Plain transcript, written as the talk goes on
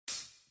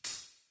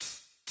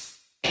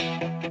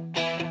Hey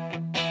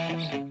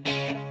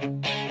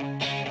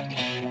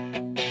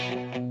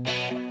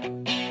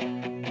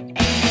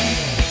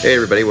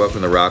everybody,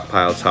 welcome to the Rock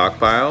Pile Talk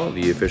Pile,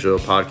 the official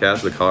podcast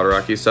of the Colorado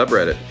Rockies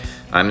subreddit.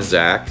 I'm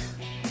Zach,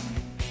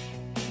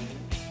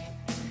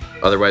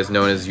 otherwise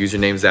known as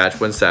username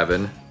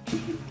Zach17.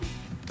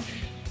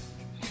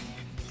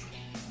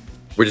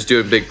 We're just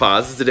doing big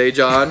pauses today,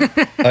 John.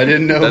 I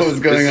didn't know what was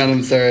going on.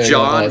 I'm sorry.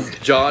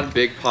 John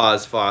Big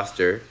Pause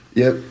Foster.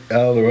 Yep,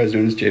 otherwise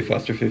known as J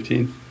Foster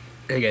 15.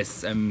 Hey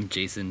guys, I'm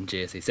Jason,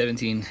 JSA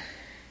 17.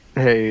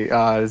 Hey,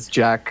 it's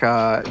Jack,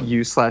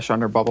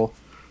 U/Underbubble.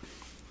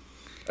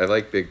 I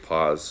like Big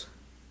Pause.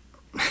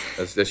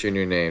 That's your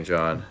new name,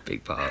 John.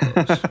 Big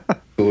Pause.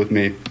 Cool with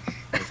me.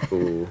 That's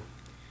cool.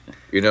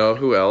 You know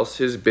who else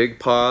is Big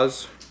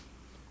Pause?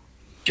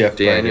 Jeff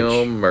Daniel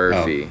Bridich.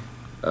 Murphy.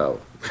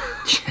 Oh.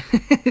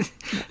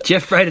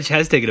 Jeff Bridich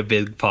has taken a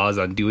big pause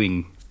on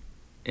doing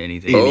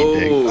anything.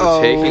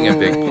 Taking a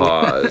big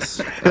pause.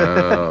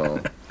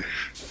 Oh.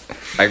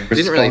 I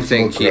didn't really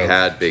think he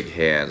had big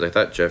hands. I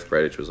thought Jeff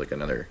Bridich was like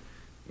another,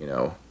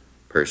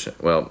 person.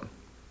 Well,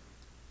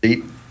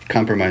 he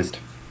compromised.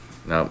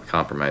 No,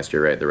 compromised.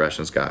 You're right. The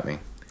Russians got me.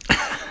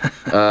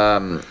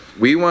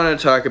 We want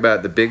to talk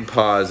about the big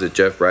pause that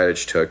Jeff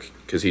Bridich took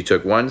because he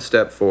took one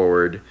step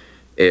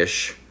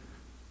forward-ish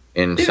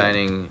in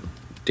signing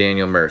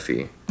Daniel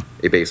Murphy,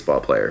 a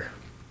baseball player.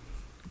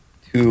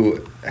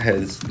 Who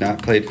has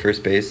not played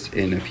first base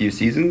in a few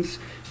seasons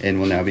and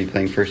will now be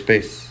playing first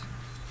base.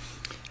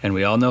 And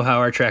we all know how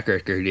our track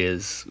record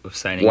is of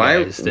signing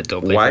guys that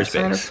don't play first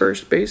base. Why sign a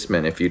first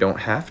baseman if you don't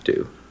have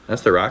to?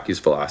 That's the Rockies'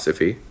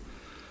 philosophy.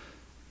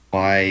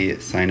 Why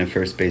sign a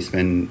first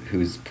baseman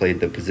who's played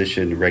the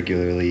position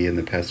regularly in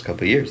the past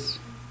couple of years?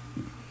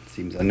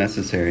 Seems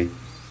unnecessary.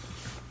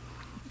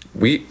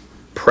 We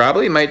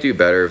probably might do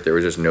better if there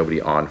was just nobody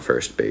on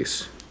first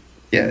base.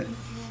 Yeah.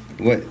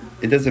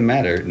 It doesn't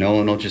matter.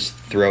 Nolan will just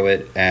throw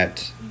it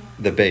at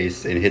the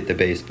base and hit the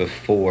base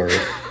before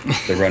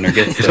the runner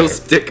gets there. He'll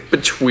stick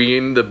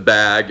between the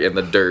bag and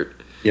the dirt.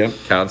 Yep.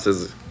 Counts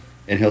as...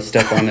 And he'll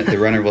step on it. The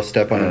runner will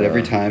step on it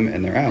every time,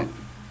 and they're out.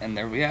 And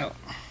there we out.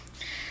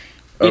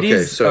 Okay, it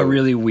is a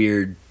really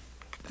weird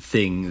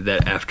thing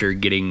that after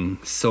getting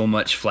so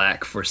much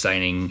flack for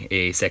signing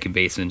a second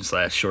baseman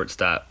 /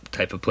 shortstop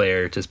type of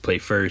player to play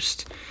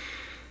first,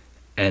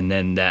 and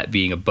then that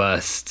being a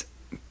bust,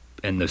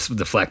 and the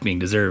flack being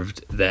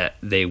deserved, that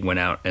they went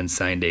out and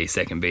signed a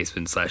second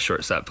baseman /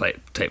 shortstop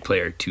type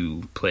player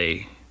to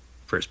play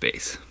first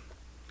base.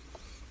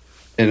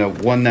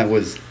 And one that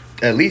was,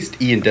 at least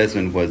Ian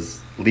Desmond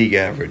was league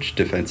average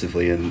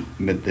defensively in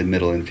the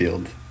middle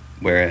infield,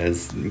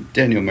 whereas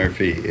Daniel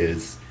Murphy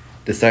is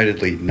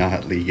decidedly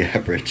not league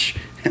average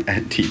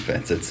at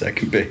defense at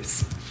second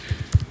base.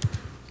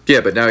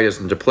 Yeah, but now he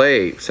doesn't have to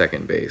play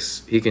second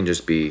base. He can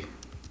just be...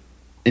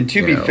 And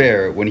to be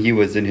fair, when he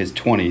was in his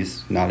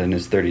 20s, not in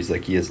his 30s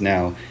like he is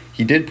now,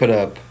 he did put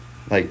up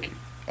like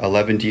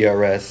 11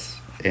 DRS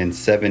and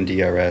 7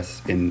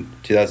 DRS in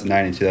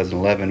 2009 and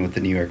 2011 with the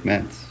New York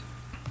Mets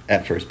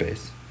at first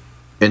base.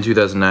 In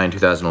 2009,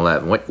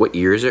 2011. What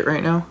year is it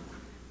right now?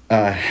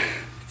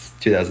 It's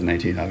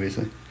 2019,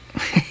 obviously.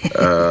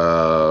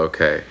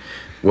 Okay.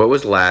 What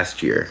was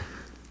last year?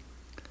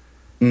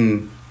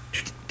 Did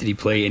he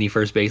play any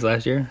first base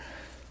last year?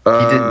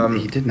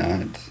 He did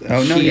not.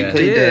 Oh, no, he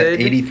played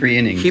 83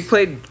 innings. He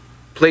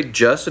played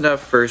just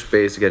enough first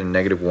base to get a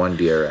 -1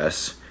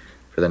 DRS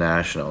for the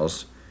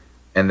Nationals.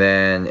 And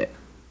then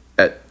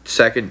at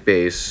second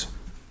base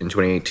in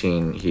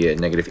 2018, he had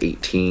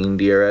 -18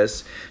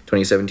 DRS.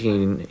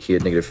 2017, he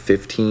had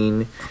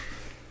 -15.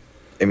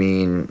 I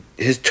mean,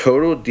 his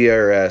total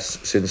DRS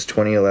since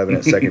 2011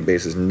 at second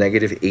base is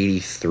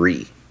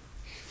 -83.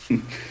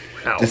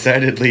 Wow.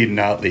 Decidedly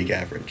not league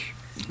average.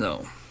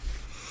 No.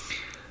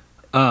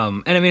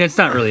 And I mean, it's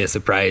not really a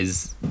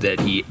surprise that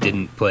he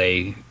didn't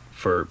play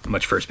for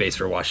much first base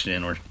for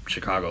Washington or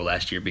Chicago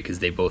last year because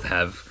they both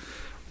have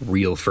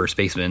real first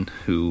basemen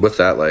who... What's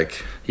that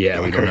like? Yeah,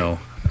 we don't know.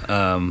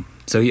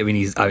 So, I mean,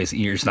 he's obviously,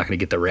 you're just not going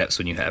to get the reps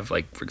when you have,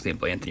 like, for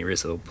example, Anthony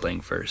Rizzo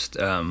playing first.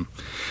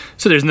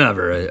 So there's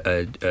never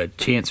a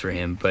chance for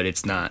him, but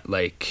it's not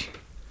like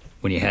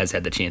when he has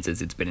had the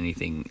chances, it's been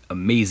anything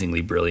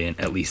amazingly brilliant,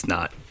 at least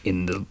not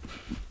in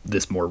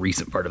this more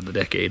recent part of the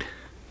decade.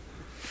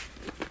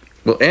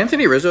 Well,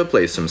 Anthony Rizzo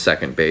plays some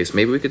second base.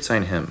 Maybe we could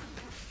sign him.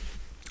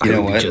 I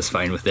would be just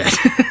fine with that.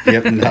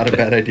 Yep, not a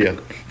bad idea.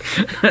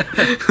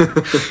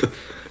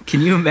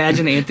 Can you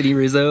imagine Anthony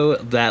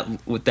Rizzo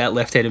with that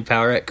left-handed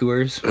power at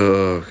Coors?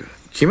 Can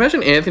you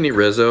imagine Anthony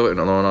Rizzo and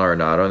Alona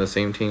Arenado on the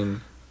same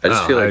team? I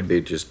just feel like they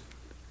would just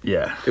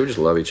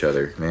love each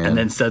other, man. And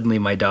then suddenly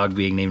my dog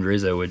being named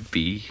Rizzo would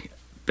be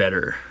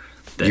better.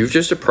 You're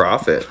just a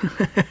prophet.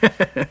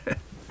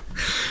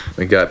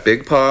 We got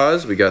Big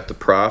Paws, we got the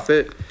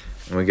Prophet,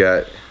 and we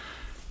got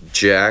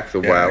Jack,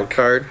 the wild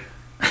card.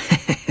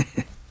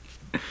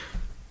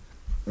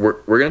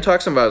 We're going to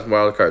talk some about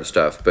wild card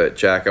stuff, but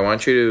Jack, I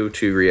want you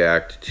to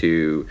react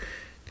to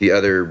the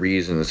other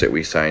reasons that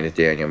we signed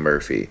Daniel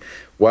Murphy.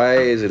 Why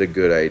is it a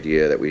good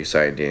idea that we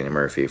sign Daniel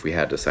Murphy if we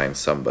had to sign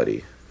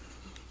somebody?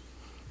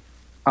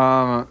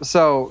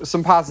 So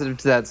some positive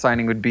to that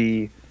signing would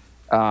be,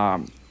 I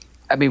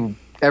mean,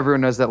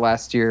 everyone knows that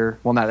last year,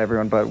 well, not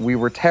everyone, but we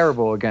were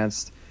terrible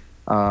against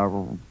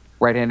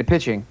right-handed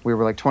pitching. We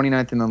were like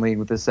 29th in the league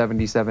with a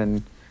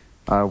 77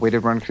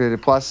 weighted run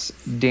created plus.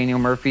 Daniel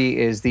Murphy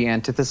is the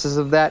antithesis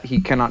of that.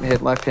 He cannot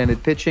hit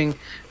left-handed pitching,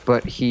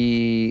 but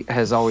he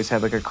has always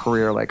had like a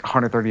career like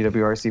 130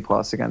 WRC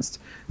plus against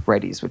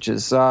righties, which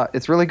is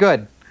it's really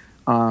good.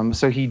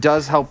 So he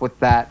does help with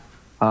that.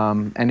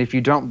 And if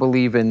you don't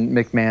believe in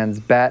McMahon's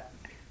bat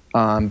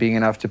being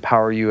enough to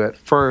power you at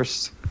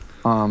first,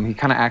 he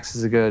kind of acts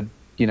as a good,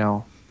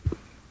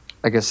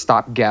 I guess,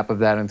 stopgap of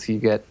that until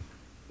you get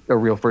a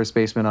real first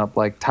baseman up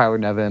like Tyler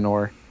Nevin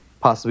or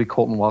possibly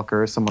Colton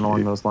Welker or someone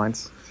along those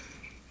lines.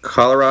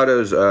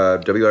 Colorado's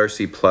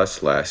WRC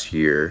plus last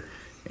year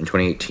in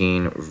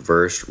 2018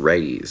 versus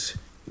righties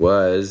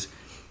was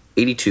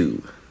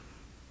 82.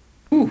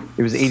 Ooh.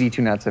 It was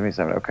 82, not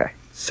 77. Okay.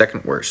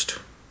 Second worst.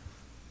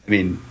 I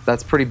mean,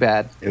 that's pretty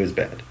bad. It was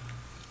bad.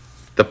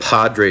 The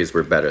Padres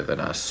were better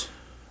than us.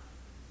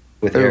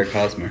 With Eric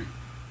Hosmer.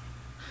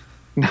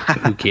 who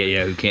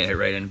can't hit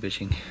right-handed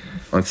pitching.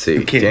 Let's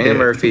see. Daniel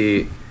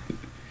Murphy.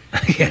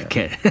 Can't.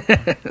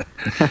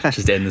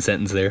 Just end the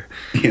sentence there.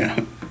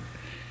 Yeah.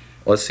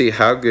 Let's see.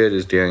 How good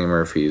is Daniel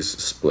Murphy's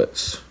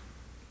splits?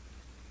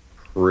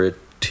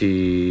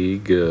 Pretty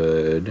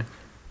good.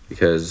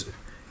 Because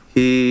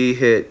he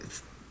hit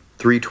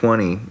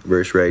 320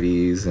 versus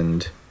righties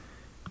and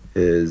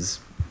his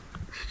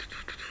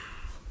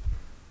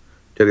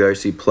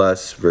WRC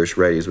plus versus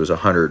righties was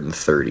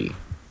 130.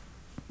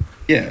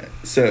 Yeah,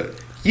 so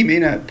he may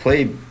not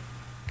play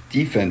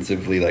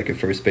defensively like a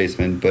first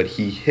baseman, but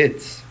he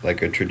hits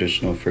like a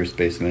traditional first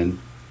baseman.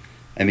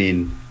 I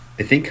mean,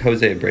 I think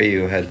Jose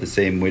Abreu had the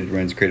same weighted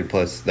runs created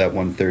plus that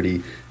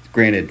 130,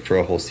 granted for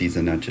a whole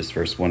season, not just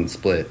first one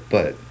split,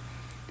 but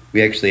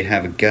we actually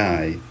have a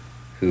guy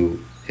who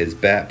his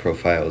bat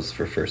profiles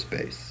for first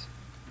base,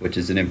 which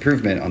is an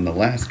improvement on the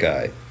last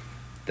guy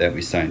that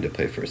we signed to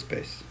play first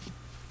base.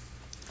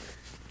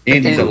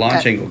 And he's a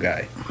launch angle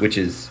guy, which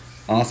is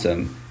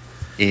awesome.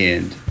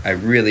 And I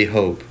really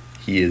hope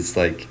he is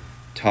like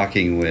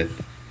talking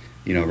with,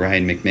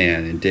 Ryan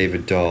McMahon and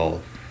David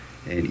Dahl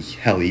and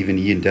hell, even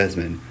Ian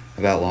Desmond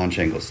about launch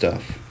angle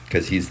stuff,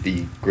 because he's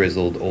the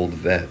grizzled old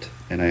vet,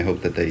 and I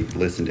hope that they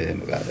listen to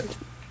him about it.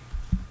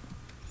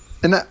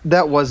 And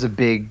that was a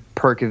big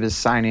perk of his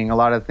signing. A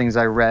lot of things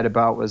I read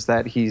about was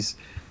that he's,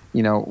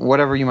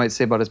 whatever you might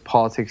say about his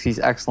politics, he's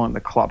excellent in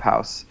the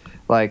clubhouse.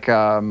 Like,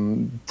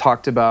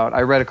 talked about,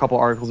 I read a couple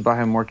articles about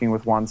him working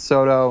with Juan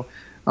Soto,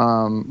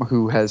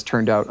 who has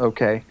turned out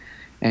okay,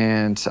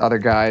 and other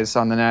guys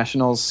on the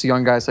Nationals,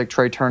 young guys like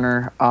Trey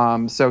Turner.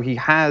 So he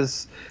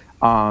has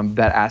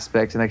that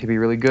aspect, and that could be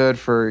really good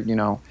for,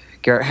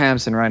 Garrett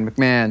Hampson, Ryan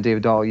McMahon,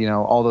 David Dahl,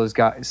 all those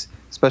guys,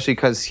 especially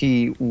because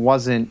he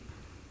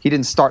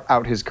didn't start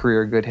out his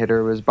career a good hitter.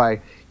 It was by,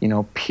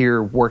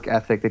 pure work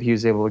ethic that he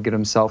was able to get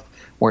himself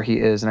where he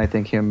is. And I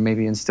think him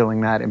maybe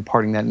instilling that,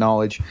 imparting that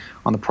knowledge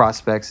on the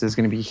prospects is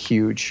going to be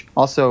huge.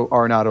 Also,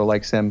 Arenado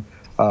likes him.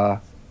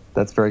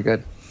 That's very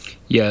good.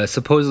 Yeah,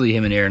 supposedly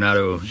him and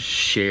Arenado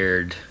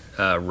shared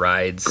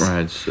rides to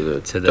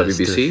the WBC?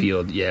 to the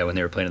field. Yeah, when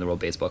they were playing in the World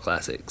Baseball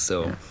Classic.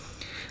 So,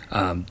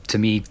 to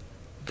me,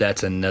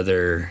 that's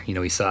another.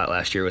 We saw it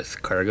last year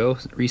with Cargo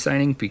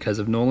re-signing because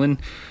of Nolan,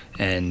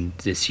 and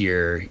this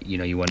year,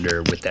 you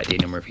wonder with that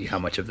Daniel Murphy how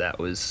much of that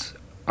was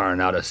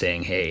Arenado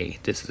saying, "Hey,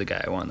 this is the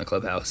guy I want in the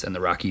clubhouse," and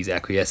the Rockies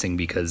acquiescing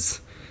because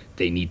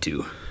they need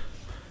to.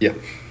 Yeah.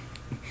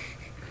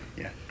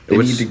 They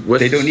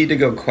don't need to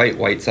go quite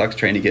White Sox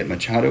trying to get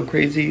Machado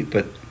crazy,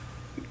 but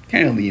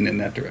kind of lean in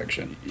that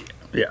direction.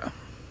 Yeah.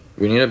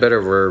 We need a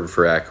better verb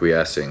for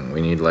acquiescing.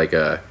 We need like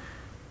a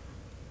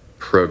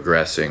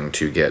progressing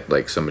to get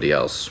like somebody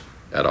else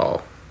at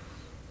all.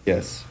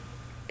 Yes.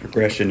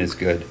 Progression is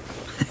good.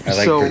 I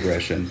like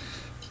progression.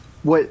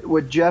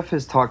 What Jeff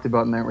has talked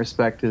about in that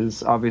respect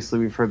is, obviously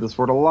we've heard this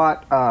word a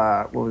lot.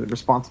 What was it?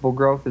 Responsible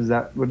growth? Is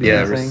that what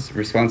you're saying? Yeah,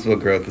 responsible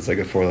growth is like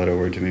a 4-letter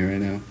word to me right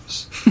now.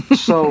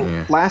 So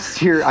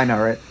last year, I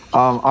know, right?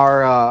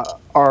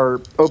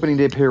 Our opening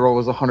day payroll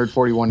was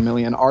 141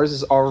 million. Ours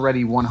is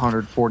already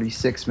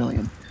 146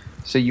 million.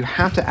 So you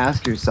have to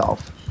ask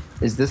yourself,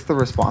 is this the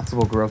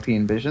responsible growth he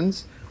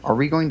envisions? Are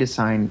we going to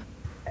sign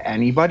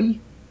anybody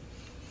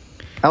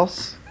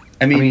else?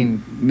 I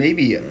mean,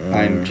 maybe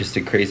I'm just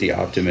a crazy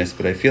optimist,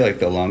 but I feel like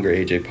the longer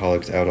AJ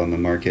Pollock's out on the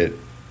market,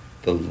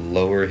 the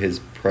lower his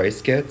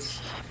price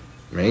gets,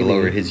 the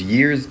lower his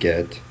years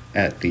get,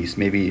 at least.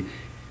 Maybe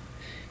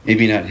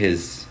not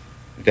his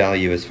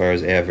value as far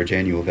as average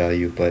annual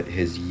value, but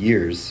his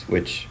years,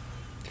 which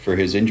for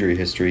his injury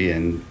history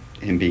and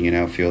him being an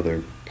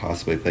outfielder,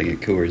 possibly playing at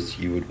Coors,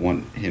 you would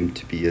want him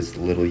to be as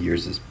little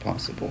years as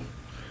possible.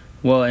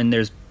 Well, and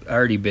there's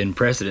already been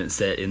precedent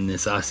set in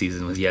this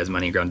offseason with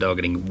Yasmani Grandal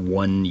getting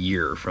 1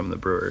 year from the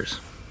Brewers.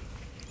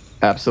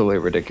 Absolutely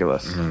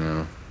ridiculous.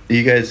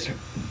 You guys,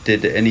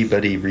 did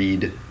anybody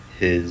read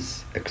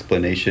his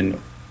explanation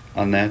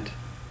on that?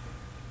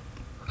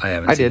 I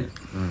haven't. I seen did. it.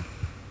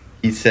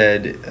 He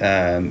said,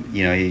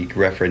 he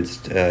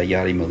referenced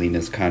Yadi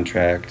Molina's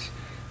contract,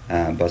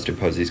 Buster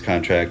Posey's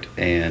contract,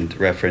 and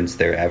referenced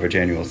their average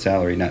annual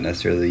salary, not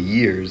necessarily the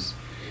years.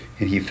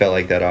 And he felt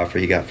like that offer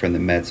he got from the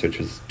Mets, which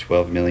was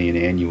 $12 million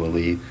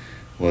annually,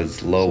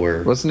 was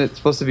lower. Wasn't it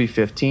supposed to be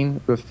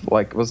 15?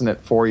 Wasn't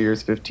it 4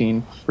 years,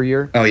 15 per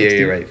year? Oh, yeah, 16?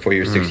 you're right. 4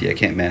 years, 60. I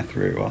can't math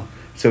very well.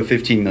 So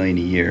 $15 million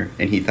a year,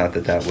 and he thought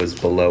that was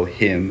below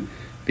him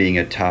being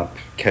a top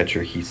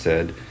catcher, he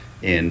said,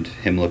 and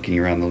him looking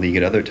around the league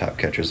at other top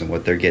catchers and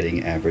what they're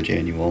getting average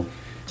annual.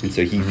 And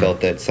so he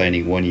felt that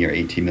signing 1 year,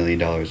 $18 million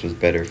was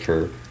better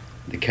for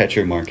the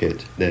catcher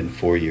market than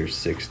 4 years,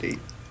 60.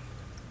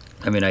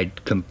 I mean, I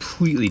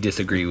completely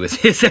disagree with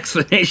his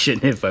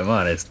explanation, if I'm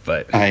honest.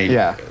 But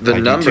the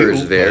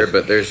numbers there,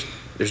 but there's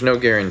no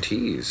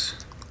guarantees.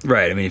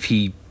 Right. I mean, if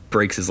he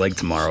breaks his leg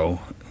tomorrow,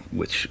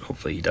 which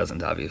hopefully he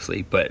doesn't,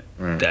 obviously, but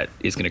that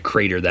is going to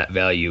crater that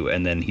value,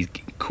 and then he's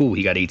cool.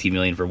 He got $18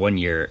 million for 1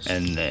 year,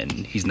 and then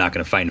he's not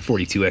going to find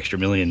 42 extra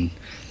million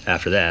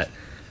after that.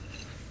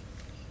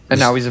 And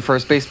now he's a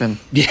first baseman.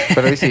 Yeah, but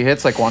at least he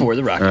hits like one for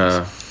the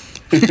Rockies.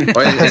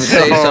 And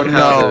say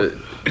somehow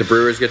the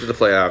Brewers get to the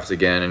playoffs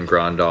again, and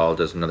Grandal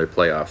does another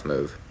playoff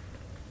move.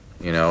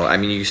 You know, I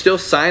mean, you still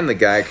sign the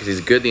guy because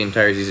he's good the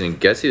entire season and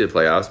gets you to the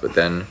playoffs, but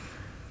then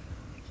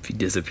if he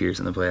disappears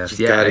in the playoffs,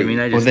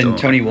 then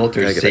Tony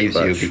Wolters saves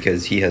you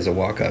because he has a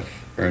walk-off,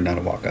 or not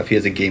a walk-off. He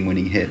has a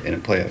game-winning hit in a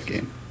playoff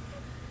game.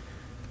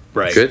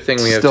 Right. Good thing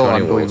we have Still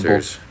Tony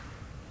Wolters.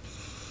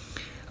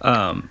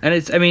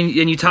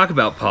 And you talk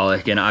about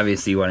Pollock, and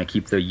obviously you want to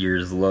keep the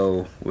years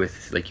low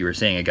with, like you were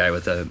saying, a guy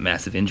with a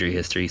massive injury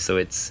history. So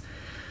it's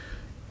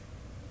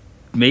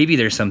maybe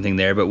there's something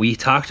there, but we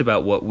talked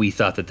about what we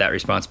thought that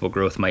responsible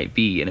growth might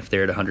be, and if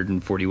they're at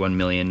 141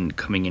 million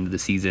coming into the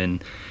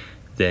season,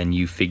 then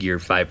you figure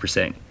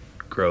 5%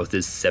 growth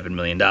is $7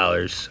 million,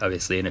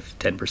 obviously, and if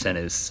 10%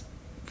 is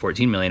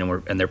 14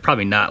 million, and they're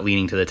probably not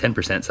leaning to the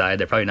 10% side,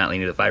 they're probably not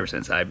leaning to the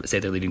 5% side, but say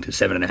they're leaning to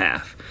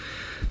 7.5.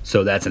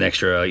 So that's an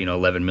extra,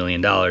 $11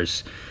 million,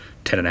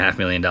 $10.5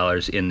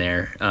 million in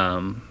there,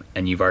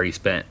 and you've already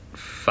spent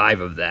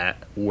 5 of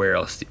that. What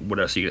else are you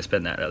going to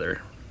spend that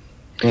other?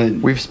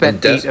 We've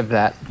spent 8 of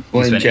that.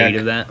 You spent 8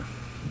 of that?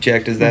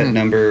 Jack, does that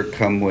number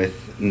come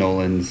with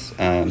Nolan's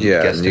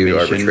new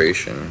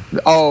arbitration?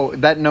 Oh,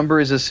 that number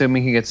is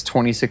assuming he gets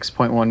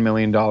 $26.1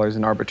 million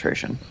in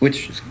arbitration.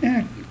 Which,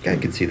 I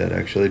could see that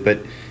actually, but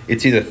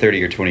it's either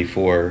 30 or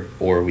 24,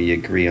 or we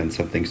agree on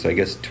something. So I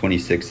guess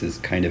 26 is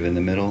kind of in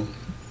the middle.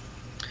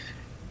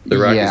 The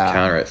Rockies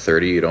counter at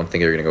 30. You don't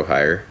think they're going to go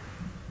higher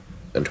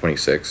than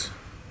 26?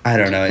 I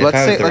don't know. If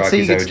I was the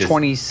Rockies, I would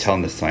just tell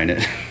them to sign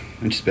it.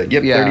 And just be like,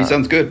 30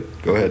 sounds good.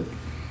 Go ahead.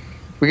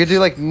 We could do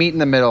like meet in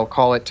the middle,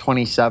 call it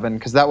 27,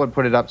 because that would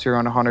put it up to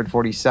around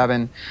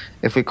 147.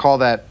 If we call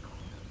that,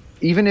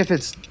 even if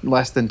it's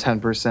less than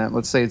 10%,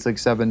 let's say it's like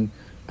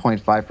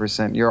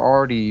 7.5%, you're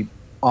already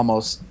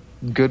almost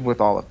good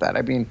with all of that.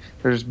 I mean,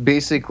 there's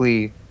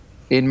basically,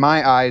 in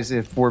my eyes,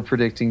 if we're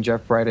predicting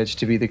Jeff Bridich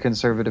to be the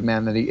conservative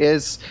man that he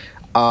is,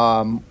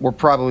 we're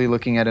probably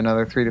looking at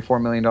another $3 to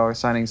 $4 million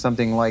signing,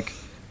 something like,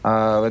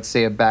 let's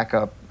say, a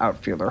backup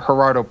outfielder,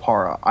 Gerardo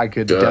Parra. I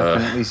could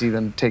definitely see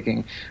them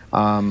taking,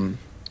 something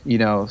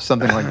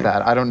like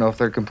that. I don't know if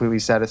they're completely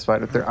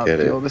satisfied with their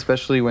outfield,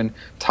 especially when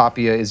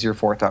Tapia is your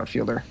 4th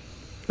outfielder.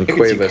 And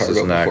Cuevas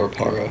is not.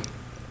 Parra.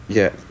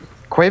 Yeah.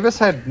 Cuevas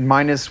had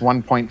minus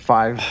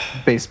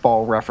 1.5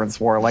 baseball reference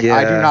WAR. I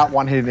do not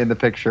want him in the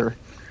picture.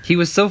 He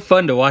was so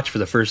fun to watch for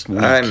the first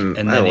week, and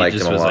then he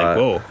just was like,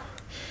 "Whoa."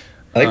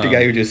 I like the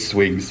guy who just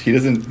swings. He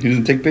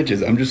doesn't take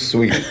pitches. I'm just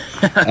swinging.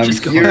 I'm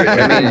just here.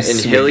 And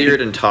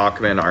Hilliard and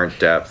Talkman aren't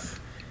depth.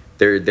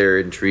 They're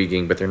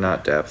intriguing, but they're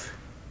not depth.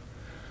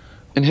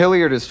 And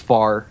Hilliard is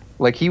far.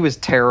 Like, he was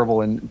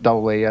terrible in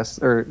AA,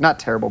 or not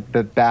terrible,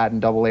 but bad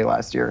in AA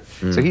last year.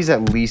 So he's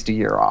at least a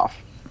year off.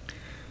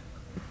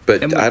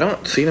 But I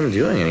don't see them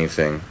doing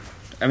anything.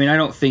 I mean, I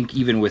don't think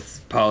even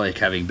with Pollock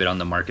having been on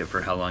the market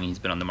for how long he's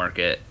been on the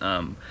market,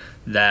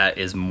 that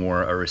is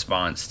more a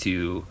response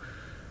to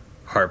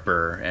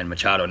Harper and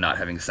Machado not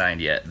having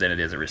signed yet than it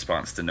is a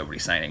response to nobody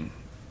signing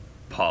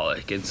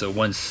Pollock. And so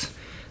once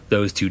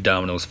those two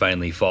dominoes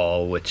finally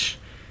fall, which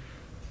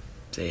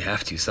they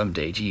have to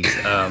someday,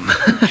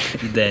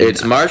 then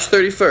it's March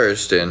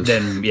 31st,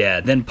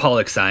 and then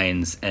Pollock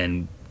signs,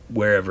 and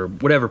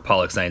whatever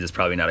Pollock signs is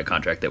probably not a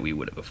contract that we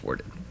would have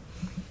afforded.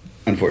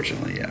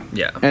 Unfortunately,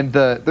 yeah. And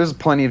there's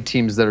plenty of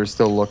teams that are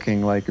still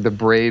looking. Like the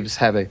Braves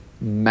have a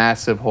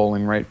massive hole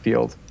in right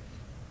field.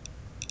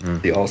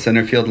 The all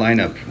center field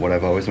lineup, what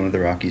I've always wanted the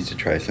Rockies to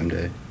try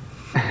someday.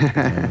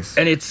 Nice.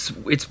 And it's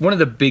one of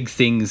the big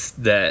things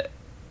that,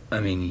 I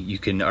mean, you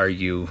can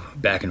argue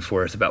back and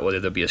forth about whether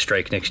there'll be a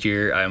strike next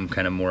year. I'm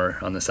kind of more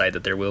on the side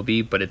that there will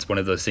be, but it's one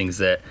of those things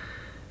that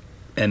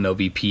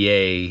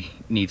MLBPA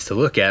needs to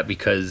look at,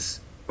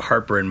 because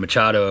Harper and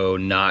Machado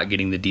not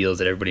getting the deals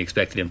that everybody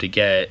expected him to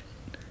get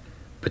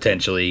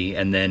potentially,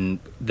 and then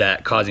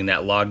that causing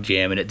that log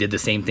jam. And it did the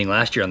same thing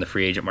last year on the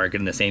free agent market,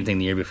 and the same thing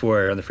the year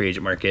before on the free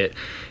agent market.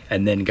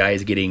 And then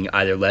guys getting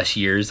either less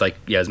years,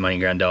 like Yasmani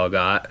Grandal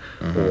got,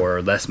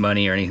 or less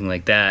money or anything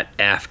like that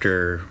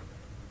after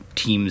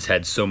teams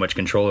had so much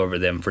control over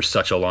them for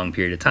such a long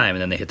period of time,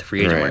 and then they hit the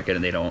free agent market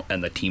and they don't,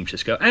 and the teams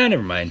just go,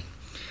 never mind.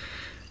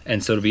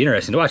 And so it'll be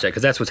interesting to watch that,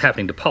 because that's what's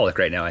happening to Pollock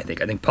right now. I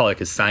think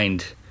Pollock is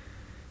signed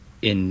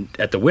in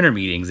at the winter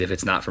meetings if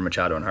it's not for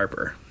Machado and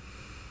Harper.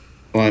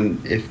 Well,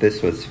 and if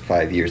this was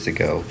 5 years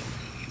ago,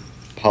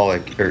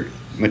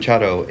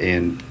 Machado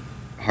and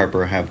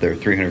Harper have their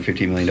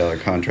 $350 million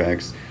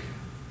contracts.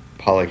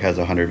 Pollock has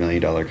a $100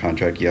 million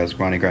contract.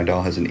 Yasmani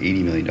Grandal has an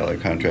 $80 million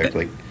contract.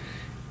 Like,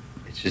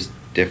 it's just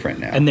different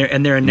now. And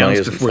they're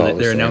announced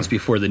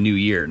before the new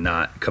year,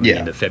 not coming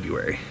into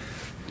February.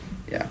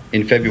 Yeah,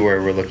 in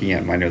February we're looking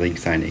at minor league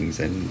signings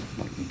and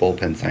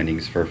bullpen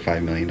signings for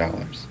 $5 million.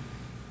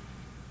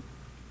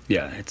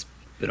 Yeah, it's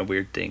been a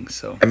weird thing.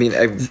 So I mean,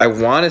 I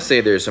want to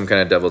say there's some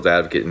kind of devil's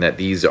advocate in that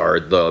these are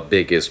the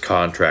biggest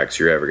contracts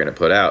you're ever going to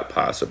put out,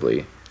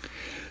 possibly.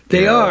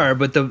 They are,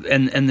 but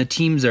the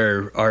teams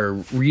are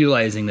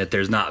realizing that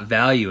there's not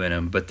value in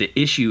them. But the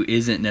issue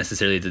isn't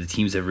necessarily that the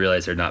teams have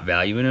realized they're not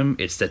value in them.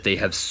 It's that they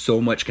have so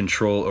much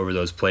control over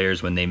those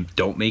players when they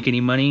don't make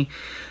any money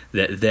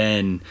that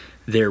then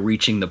they're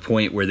reaching the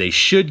point where they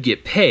should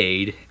get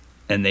paid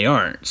and they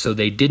aren't. So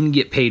they didn't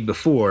get paid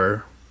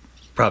before,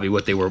 probably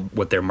what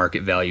their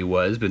market value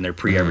was, but in their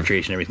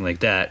pre-arbitration, everything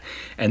like that.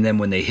 And then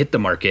when they hit the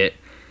market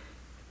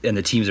and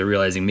the teams are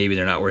realizing maybe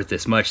they're not worth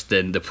this much,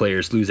 then the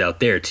players lose out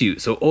there too.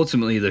 So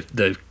ultimately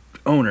the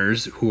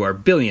owners, who are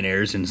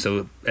billionaires, and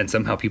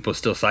somehow people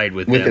still side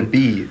with them.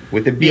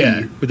 With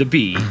a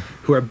B,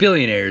 who are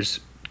billionaires,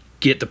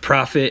 get the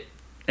profit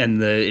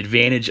and the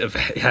advantage of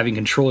having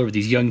control over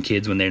these young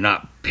kids when they're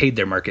not paid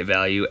their market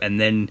value, and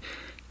then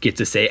get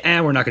to say,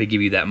 we're not going to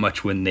give you that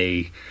much when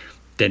they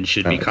then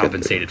should be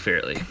compensated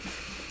fairly.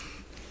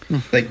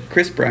 Like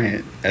Chris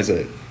Bryant, as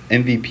a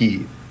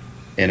MVP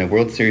and a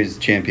World Series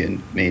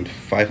champion, made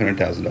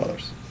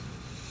 $500,000.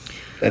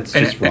 That's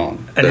just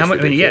wrong. And how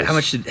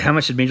much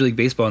did Major League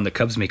Baseball and the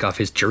Cubs make off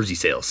his jersey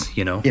sales?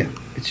 You know? Yeah,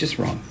 it's just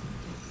wrong.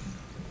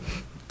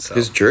 So.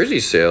 His jersey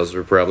sales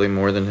were probably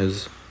more than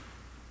his.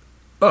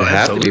 Oh,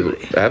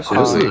 absolutely.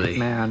 Absolutely. Oh,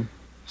 man.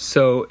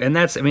 So, and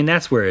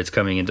that's where it's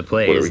coming into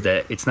play, is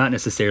that it's not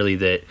necessarily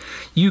that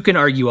you can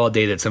argue all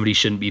day that somebody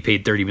shouldn't be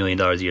paid $30 million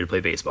a year to play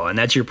baseball, and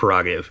that's your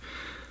prerogative.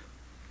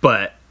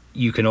 But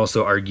you can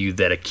also argue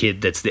that a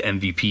kid that's the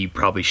MVP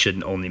probably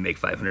shouldn't only make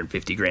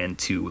 $550,000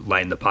 to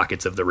line the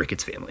pockets of the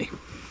Ricketts family.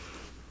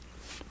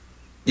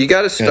 You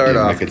got to start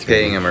off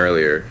paying him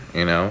earlier,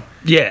 you know?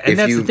 Yeah, and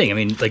that's the thing. I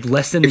mean, like,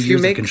 less than a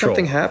years of control.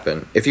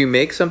 If you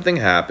make something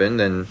happen,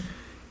 then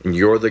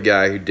you're the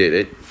guy who did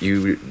it.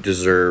 You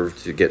deserve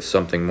to get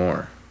something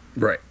more.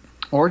 Right.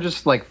 Or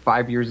just like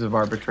 5 years of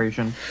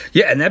arbitration.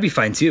 Yeah, and that'd be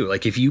fine too.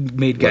 Like if you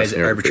made guys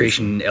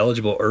arbitration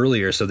eligible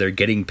earlier so they're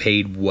getting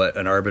paid what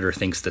an arbiter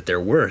thinks that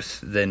they're worth,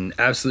 then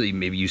absolutely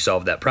maybe you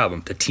solve that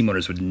problem. The team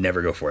owners would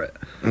never go for it.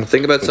 Well,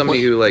 think about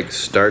somebody who like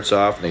starts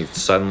off and they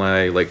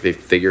suddenly like they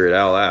figure it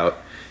all out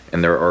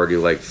and they're already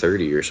like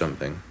 30 or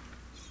something.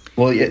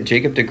 Well, yeah,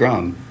 Jacob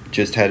deGrom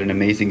just had an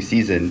amazing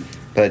season.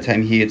 By the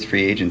time he hits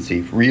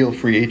real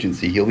free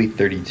agency, he'll be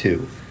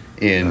 32.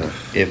 And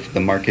if the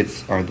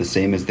markets are the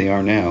same as they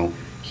are now,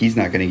 he's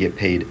not going to get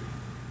paid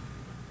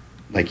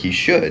like he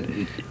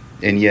should.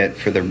 And yet,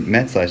 for the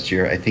Mets last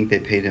year, I think they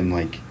paid him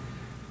like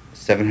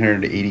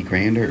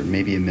 $780,000 or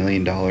maybe $1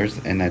 million,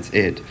 and that's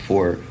it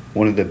for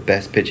one of the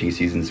best pitching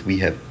seasons we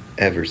have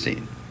ever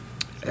seen.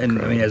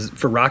 And I mean, as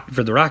for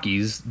the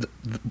Rockies,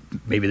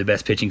 maybe the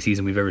best pitching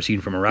season we've ever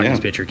seen from a Rockies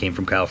pitcher came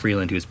from Kyle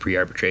Freeland, who was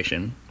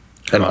pre-arbitration,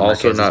 and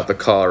also not the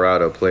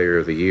Colorado Player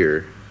of the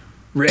Year.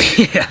 Right?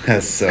 Yeah,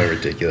 that's so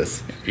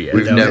ridiculous. Yeah,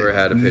 we've never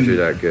had a pitcher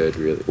that good,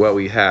 really. Well,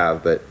 we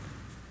have, but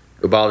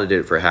Ubaldo did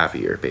it for half a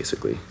year,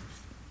 basically.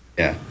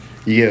 Yeah,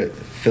 you get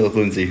Philip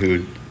Lindsay,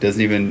 who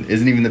isn't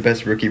even the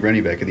best rookie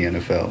running back in the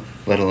NFL,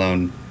 let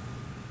alone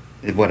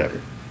whatever.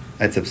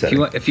 That's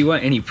upsetting. If you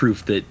want any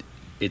proof that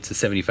it's a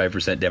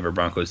 75% Denver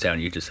Broncos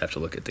town, you just have to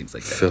look at things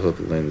like that. Philip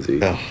Lindsay.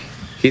 Oh.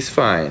 He's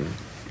fine.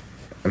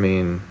 I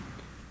mean,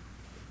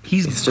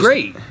 he's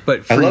great,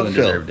 but Freeland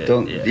deserved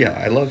it. Yeah,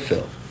 I love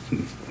Phil.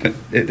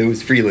 It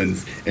was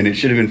Freeland's, and it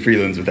should have been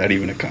Freeland's without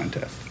even a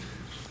contest.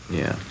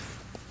 Yeah.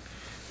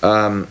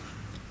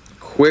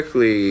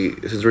 Quickly,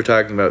 since we're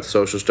talking about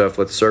social stuff,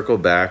 let's circle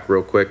back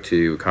real quick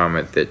to a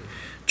comment that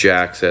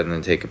Jack said and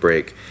then take a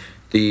break.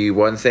 The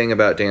one thing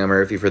about Daniel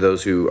Murphy, for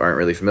those who aren't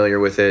really familiar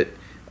with it,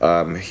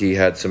 he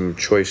had some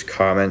choice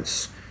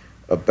comments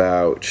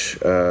about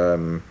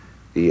the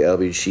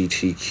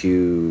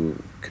LGBTQ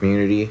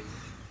community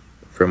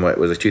from what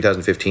was it,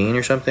 2015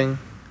 or something?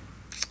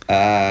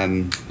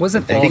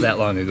 Wasn't all that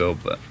long ago,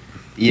 but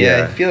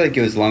yeah, I feel like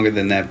it was longer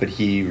than that. But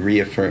he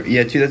reaffirmed,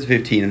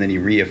 2015, and then he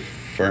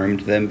reaffirmed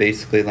them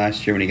basically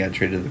last year when he got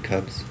traded to the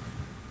Cubs.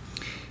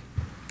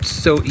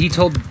 So he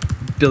told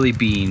Billy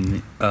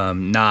Beane,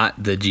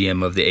 not the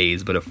GM of the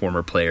A's, but a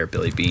former player,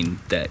 Billy Beane,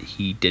 that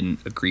he didn't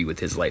agree with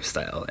his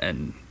lifestyle,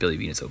 and Billy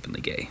Beane is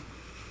openly gay.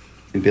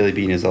 And Billy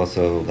Beane is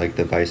also like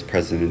the vice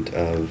president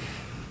of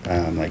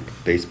like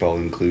baseball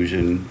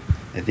inclusion,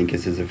 I think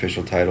is his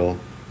official title.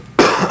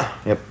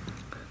 Yep.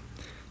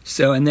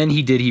 So, and then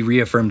he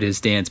reaffirmed his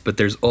stance, but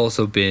there's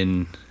also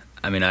been,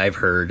 I mean, I've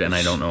heard, and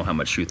I don't know how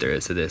much truth there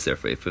is to this,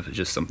 if it was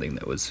just something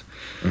that was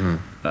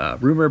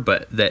rumor,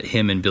 but that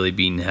him and Billy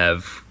Beane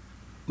have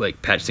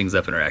like patched things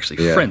up and are actually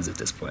friends at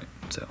this point.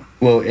 So,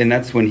 well, and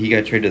that's when he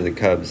got traded to the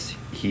Cubs.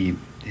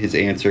 His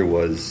answer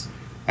was,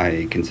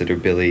 "I consider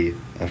Billy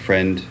a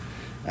friend,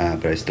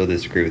 but I still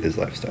disagree with his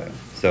lifestyle."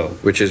 So,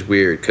 which is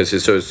weird because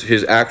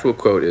his actual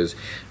quote is,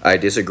 "I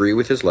disagree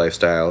with his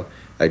lifestyle.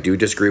 I do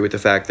disagree with the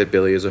fact that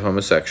Billy is a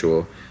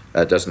homosexual.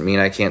 That doesn't mean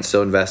I can't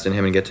still invest in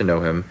him and get to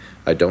know him.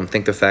 I don't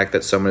think the fact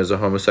that someone is a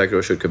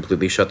homosexual should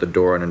completely shut the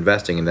door on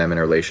investing in them in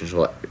a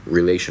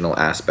relational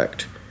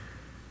aspect."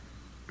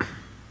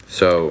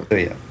 So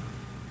yeah.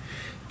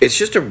 It's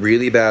just a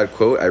really bad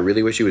quote. I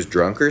really wish he was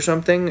drunk or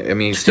something. I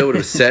mean, he still would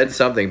have said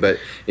something, but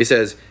he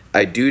says,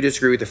 "I do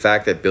disagree with the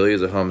fact that Billy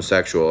is a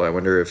homosexual." I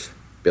wonder if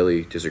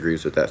Billy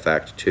disagrees with that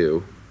fact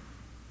too.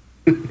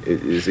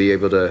 Is he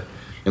able to...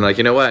 And like,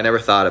 you know what? I never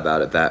thought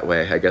about it that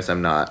way. I guess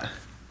I'm not.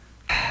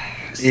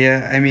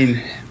 Yeah, I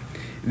mean,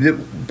 the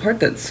part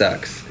that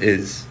sucks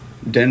is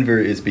Denver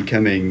is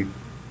becoming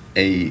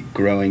a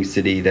growing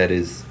city that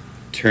is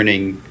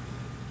turning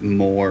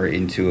more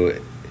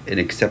into an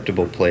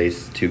acceptable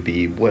place to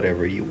be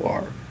whatever you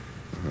are.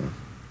 Mm-hmm.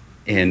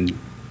 And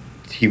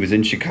he was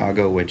in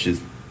Chicago, which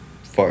is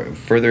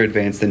further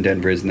advanced than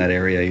Denver is in that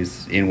area.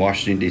 He's in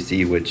Washington,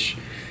 D.C., which...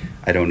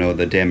 I don't know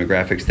the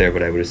demographics there,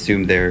 but I would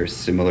assume they're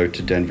similar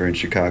to Denver and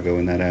Chicago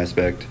in that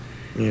aspect.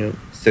 Yeah.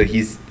 So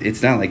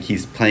it's not like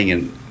he's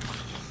playing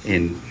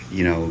in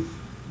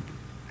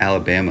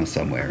Alabama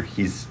somewhere.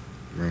 He's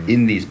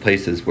in these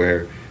places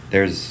where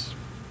there's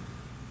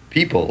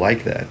people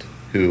like that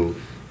and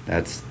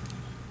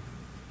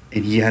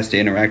he has to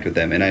interact with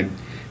them. And I'm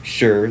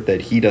sure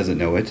that he doesn't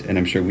know it, and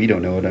I'm sure we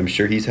don't know it. I'm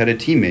sure he's had a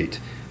teammate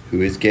who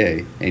is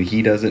gay, and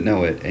he doesn't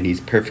know it, and he's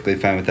perfectly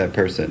fine with that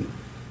person.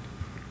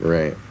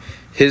 Right.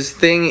 His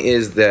thing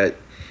is that,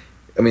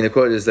 I mean, the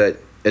quote is that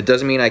it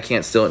doesn't mean I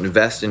can't still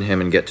invest in him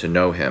and get to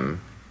know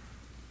him,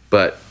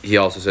 but he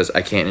also says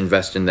I can't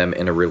invest in them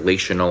in a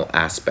relational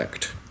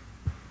aspect.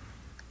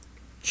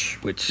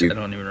 Which I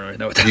don't even really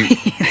know what that means.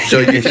 So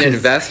you can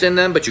invest in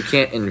them, but you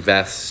can't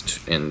invest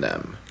in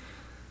them.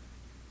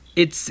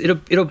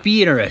 It'll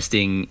be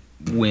interesting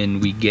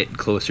when we get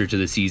closer to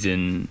the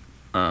season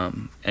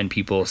and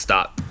people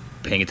stop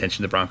paying attention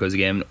to the Broncos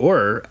again,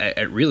 or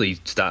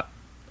really stop.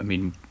 I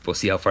mean, we'll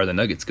see how far the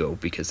Nuggets go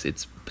because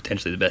it's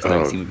potentially the best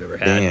Nuggets team we've ever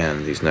had.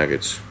 Man, these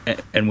Nuggets.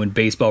 And when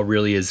baseball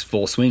really is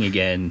full swing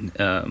again,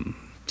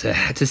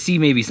 to see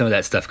maybe some of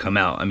that stuff come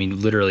out. I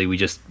mean, literally, we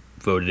just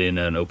voted in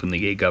an openly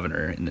gay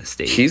governor in the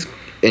state. He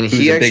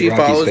actually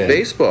follows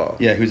baseball.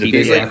 Yeah, who's a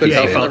big Rockies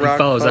fan. He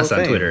follows us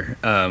on Twitter.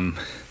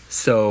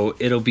 So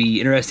it'll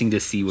be interesting to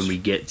see when we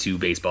get to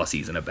baseball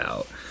season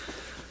about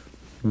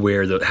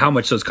how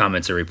much those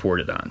comments are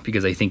reported on.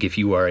 Because I think if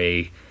you are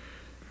a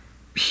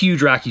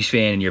huge Rockies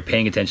fan and you're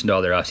paying attention to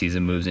all their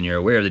offseason moves and you're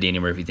aware of the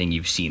Daniel Murphy thing,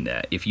 you've seen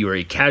that. If you are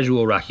a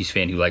casual Rockies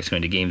fan who likes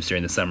going to games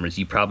during the summers,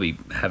 you probably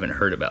haven't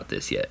heard about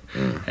this yet,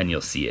 and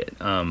you'll see it.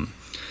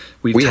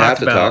 We have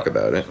to talk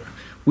about it.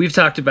 We've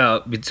talked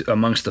about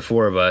amongst the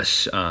four of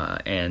us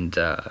and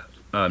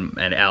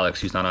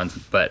Alex, who's not on,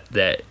 but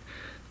that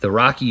the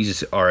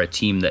Rockies are a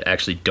team that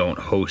actually don't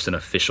host an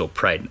official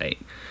Pride Night.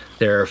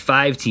 There are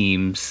 5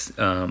 teams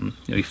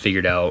we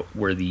figured out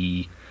were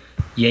the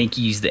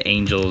Yankees, the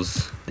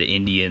Angels, the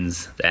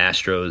Indians, the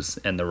Astros,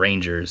 and the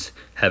Rangers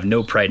have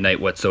no Pride Night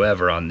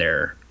whatsoever on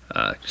their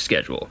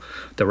schedule.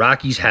 The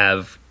Rockies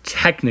have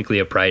technically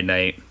a Pride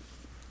Night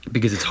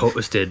because it's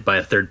hosted by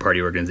a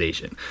third-party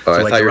organization. Oh,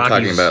 so I thought you were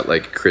talking about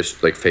like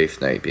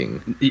Faith Night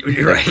being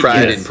right.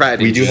 Pride yes. and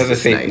Pride. We do have a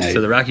Faith Night. So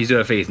the Rockies do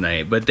have a Faith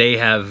Night, but they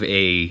have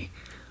they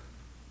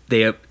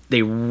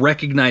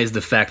recognize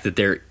the fact that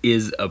there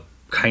is a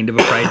kind of a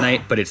Pride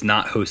Night, but it's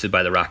not hosted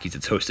by the Rockies.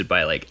 It's hosted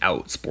by like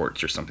Out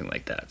Sports or something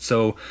like that.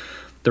 So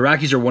the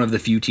Rockies are one of the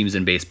few teams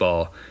in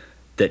baseball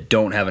that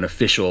don't have an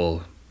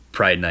official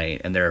Pride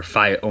Night, and there are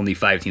only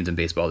 5 teams in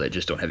baseball that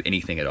just don't have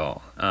anything at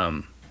all.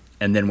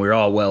 And then we're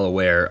all well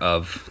aware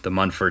of the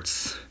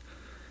Munforts'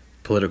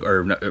 political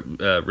or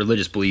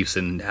religious beliefs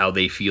and how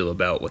they feel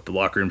about what the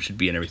locker room should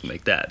be and everything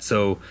like that.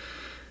 So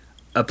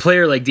a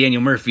player like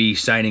Daniel Murphy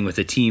signing with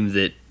a team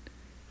that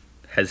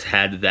has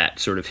had that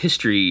sort of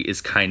history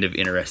is kind of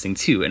interesting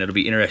too, and it'll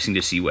be interesting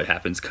to see what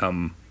happens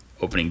come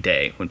opening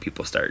day when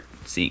people start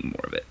seeing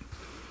more of it.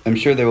 I'm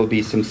sure there will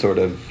be some sort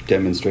of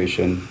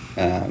demonstration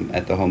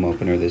at the home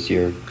opener this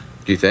year.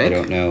 Do you think? I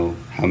don't know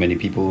how many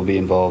people will be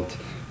involved,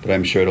 but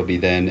I'm sure it'll be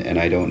then, and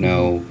I don't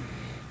know,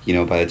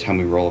 by the time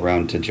we roll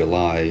around to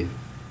July,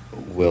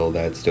 will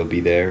that still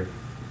be there?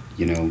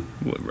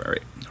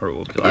 Right. Or it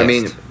will be I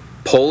mean,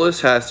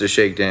 Polis has to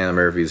shake Daniel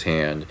Murphy's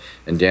hand,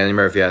 and Daniel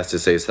Murphy has to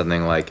say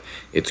something like,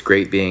 "It's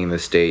great being in the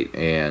state,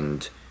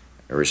 and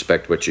I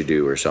respect what you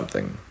do," or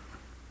something.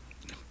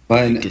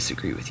 I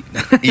disagree with you.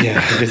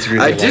 Yeah, I disagree.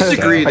 I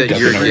disagree that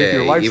you're with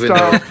your gay, even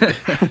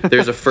though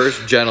there's a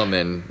first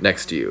gentleman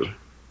next to you.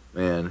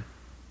 Man,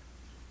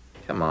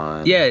 come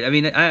on. Yeah, I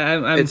mean,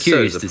 I'm It's so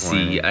curious to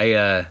see.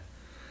 disappointing.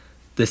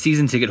 The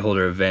season ticket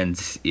holder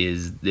event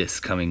is this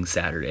coming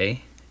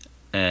Saturday,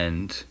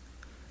 and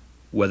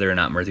whether or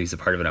not Murphy's a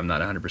part of it, I'm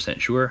not 100%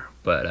 sure,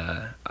 but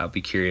I'll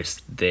be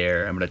curious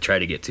there. I'm going to try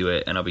to get to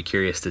it, and I'll be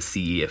curious to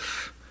see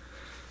if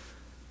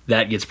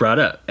that gets brought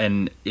up.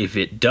 And if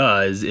it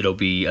does, it'll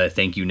be a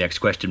thank you, next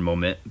question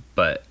moment,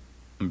 but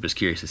I'm just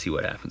curious to see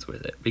what happens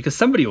with it. Because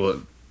somebody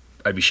will,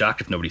 I'd be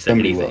shocked if nobody said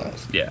Somebody anything. will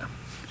ask. Yeah.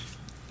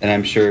 And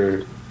I'm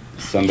sure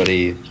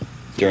somebody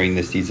during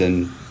the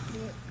season,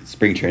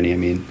 spring training, I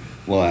mean,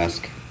 will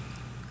ask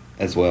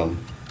as well.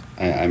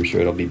 I'm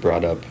sure it'll be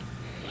brought up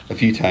a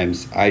few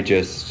times. I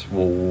just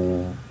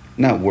will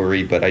not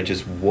worry, but I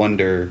just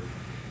wonder,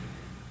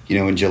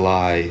 in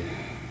July,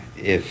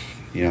 if,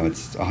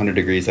 it's 100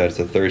 degrees out, it's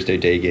a Thursday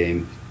day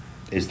game,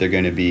 is there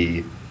going to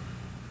be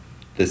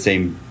the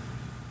same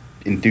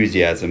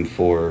enthusiasm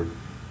for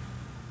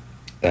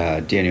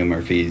Daniel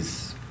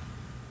Murphy's...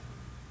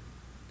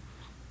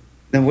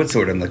 Now, what's the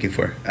word I'm looking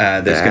for?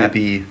 There's going to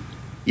be...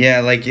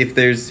 Yeah, like if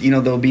there's,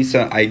 there'll be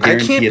some... I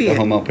guarantee at the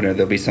home opener,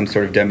 there'll be some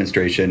sort of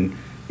demonstration,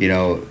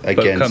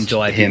 against come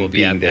July, him people will be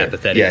being there.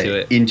 apathetic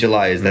to it. In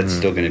July, that's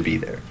still going to be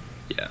there.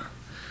 Yeah.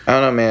 I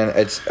don't know, man.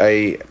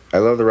 I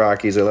love the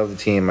Rockies. I love the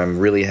team. I'm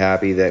really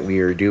happy that we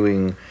are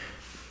doing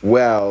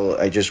well.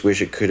 I just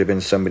wish it could have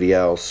been somebody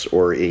else,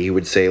 or he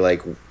would say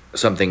like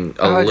something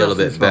a little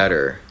bit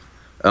better.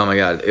 Oh my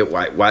God!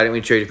 Why didn't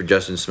we trade for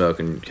Justin Smoke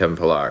and Kevin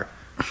Pillar?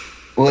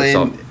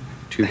 Well,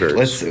 two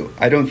birds.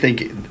 I don't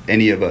think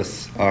any of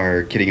us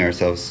are kidding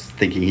ourselves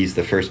thinking he's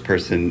the first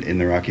person in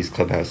the Rockies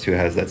clubhouse who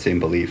has that same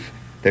belief.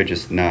 They're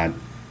just not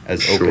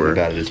as open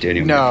about it as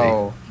Daniel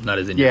Murphy. Not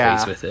as in your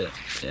face with it.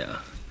 Yeah.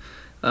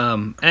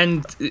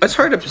 And it's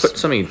hard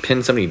to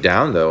pin somebody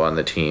down though on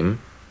the team.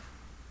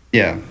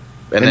 Yeah.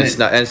 And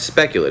it's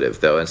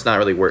speculative though. It's not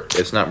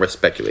worth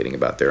speculating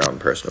about their own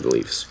personal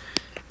beliefs.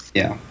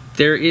 Yeah.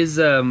 There is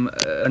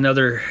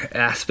another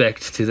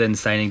aspect to then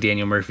signing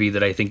Daniel Murphy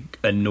that I think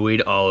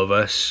annoyed all of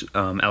us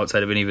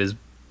outside of any of his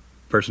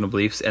personal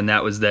beliefs, and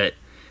that was that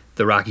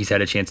the Rockies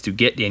had a chance to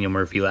get Daniel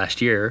Murphy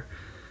last year.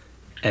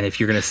 And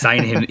if you're going to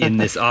sign him in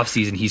this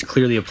offseason, he's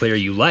clearly a player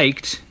you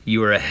liked.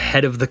 You were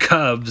ahead of the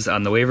Cubs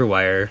on the waiver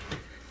wire,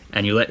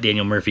 and you let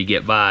Daniel Murphy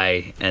get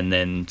by and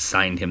then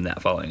signed him that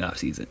following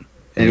offseason.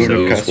 And it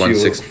would have cost you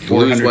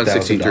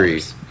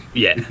 $463.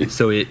 Yeah.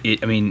 So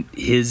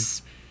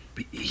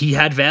he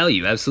had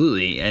value,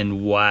 absolutely.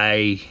 And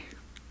why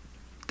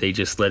they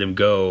just let him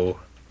go,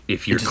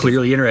 if you're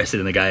clearly interested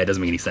in the guy, it doesn't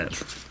make any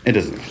sense. It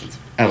doesn't make sense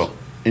at all.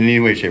 In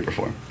any way, shape, or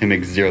form. It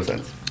makes zero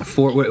sense.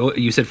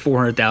 You said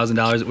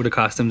 $400,000 it would have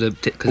cost him to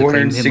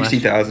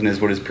 $460,000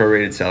 is what his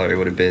prorated salary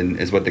would have been,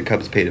 is what the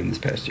Cubs paid him this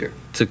past year.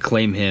 To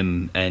claim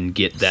him and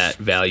get that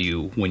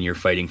value when you're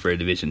fighting for a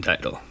division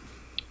title.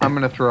 I'm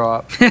gonna throw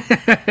up.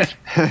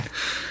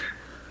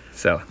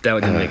 So that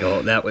would make a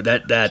whole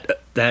that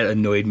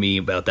annoyed me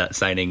about that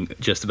signing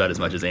just about as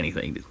much as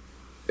anything.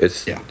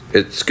 It's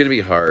gonna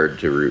be hard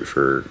to root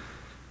for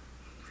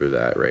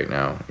that right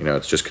now.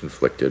 It's just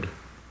conflicted.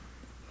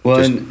 Well,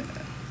 and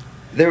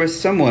there was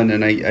someone,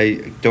 and I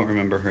don't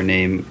remember her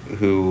name,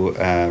 who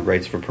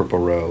writes for Purple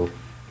Row,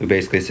 who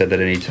basically said that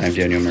anytime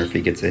Daniel Murphy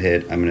gets a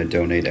hit, I'm going to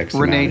donate X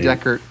amount. Renee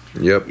Deckert.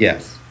 Yep.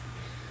 Yes.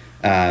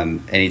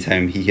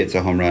 Anytime he hits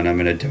a home run, I'm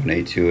going to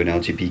donate to an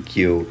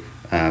LGBTQ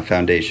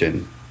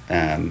foundation.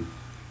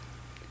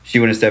 She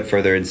went a step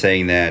further in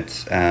saying that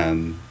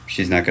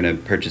she's not going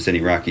to purchase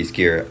any Rockies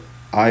gear.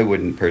 I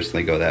wouldn't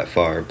personally go that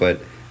far, but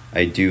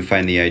I do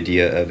find the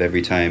idea of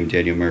every time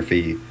Daniel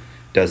Murphy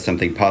does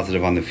something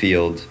positive on the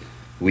field,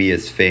 we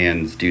as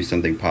fans do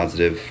something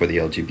positive for the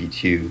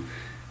LGBTQ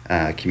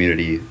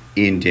community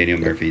in Daniel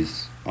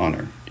Murphy's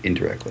honor,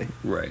 indirectly.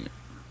 Right.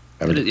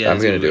 I'm going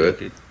to do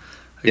it.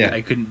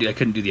 I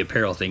couldn't do the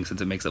apparel thing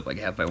since it makes up like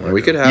half my work.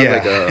 We could have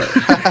like a...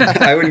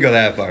 I wouldn't go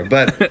that far,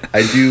 but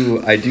I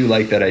do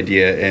like that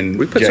idea. And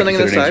we put something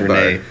in the sidebar.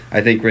 Renee.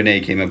 I think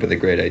Renee came up with a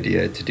great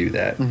idea to do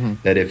that. Mm-hmm.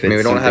 That if it's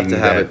we don't have to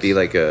have it be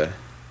like a...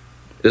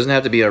 It doesn't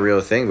have to be a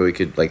real thing, but we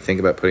could like think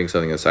about putting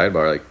something in the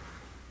sidebar. Like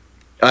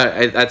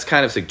that's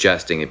kind of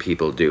suggesting that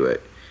people do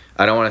it.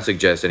 I don't want to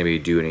suggest anybody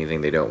do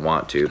anything they don't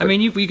want to. I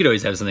mean, we could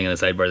always have something on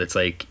the sidebar that's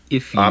like,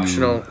 if you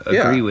optional,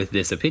 agree with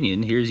this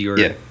opinion, here's your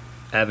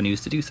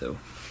avenues to do so.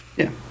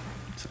 Yeah.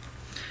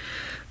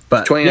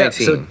 But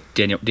 2019. So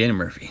Daniel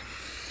Murphy.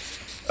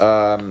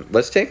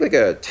 Let's take like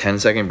a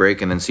 10-second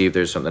break and then see if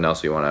there's something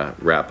else we want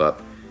to wrap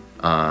up.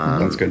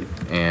 Sounds good.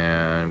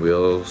 And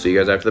we'll see you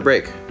guys after the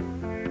break.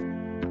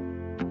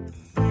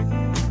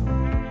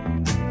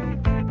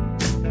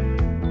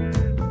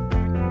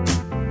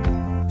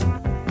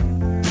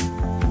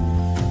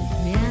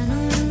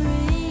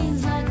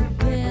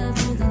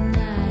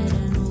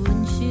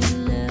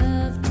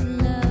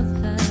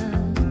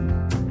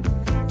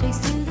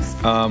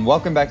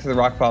 Welcome back to the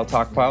Rock Pile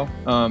Talk Pile.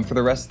 For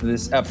the rest of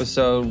this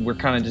episode, we're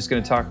kind of just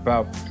going to talk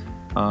about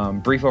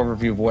brief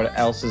overview of what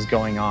else is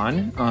going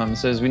on.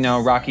 So as we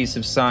know, Rockies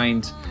have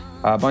signed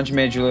a bunch of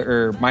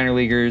minor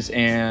leaguers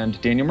and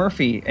Daniel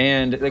Murphy.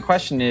 And the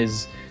question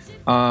is,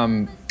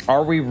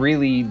 are we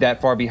really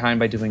that far behind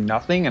by doing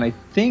nothing? And I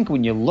think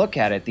when you look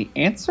at it, the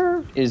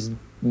answer is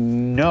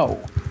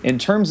no, in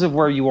terms of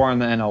where you are in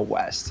the NL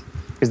West.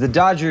 Because the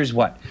Dodgers,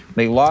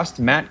 they lost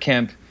Matt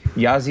Kemp,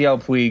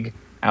 Yasiel Puig,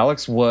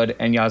 Alex Wood,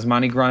 and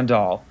Yasmani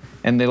Grandal.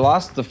 And they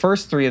lost the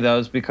first three of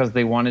those because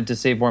they wanted to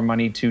save more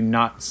money to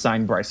not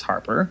sign Bryce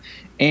Harper.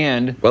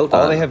 And all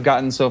they have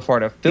gotten so far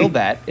to fill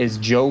that is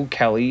Joe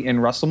Kelly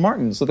and Russell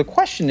Martin. So the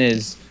question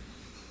is,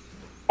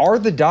 are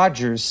the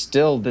Dodgers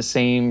still the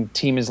same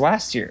team as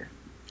last year?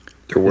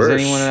 They're worse.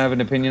 Does anyone have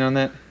an opinion on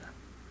that?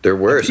 They're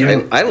worse.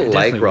 I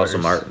like Russell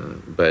worse.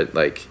 Martin, but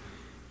like,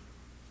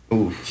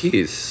 Oof.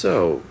 he's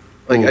so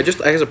like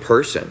as a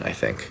person, I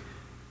think.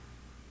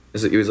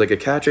 He was like a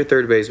catcher,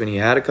 third baseman. He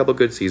had a couple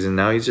good seasons.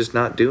 Now he's just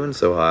not doing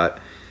so hot.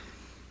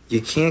 You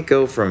can't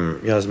go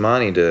from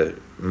Yasmani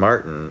to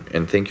Martin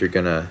and think you're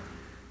gonna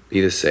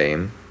be the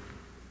same.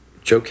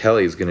 Joe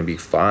Kelly's gonna be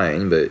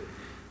fine, but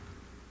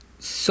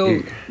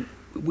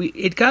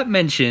it got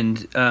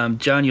mentioned.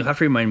 John, you'll have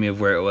to remind me of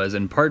where it was,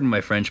 and pardon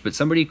my French, but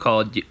somebody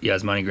called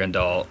Yasmani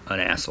Grandal an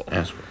asshole.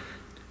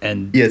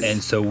 And yes.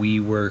 And so we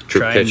were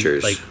True trying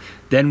pitchers.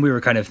 then we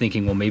were kind of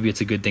thinking, well, maybe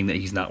it's a good thing that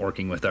he's not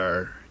working with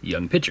our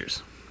young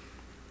pitchers.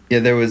 Yeah,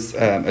 there was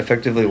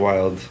Effectively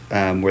Wild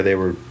where they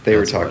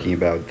were talking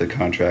about the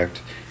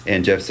contract,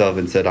 and Jeff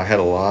Sullivan said, I had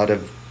a lot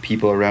of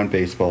people around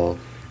baseball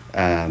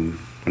when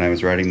I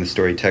was writing the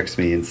story text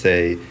me and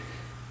say,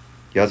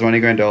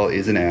 Yasmani Grandal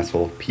is an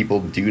asshole.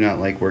 People do not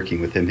like working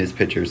with him. His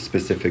pitchers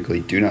specifically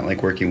do not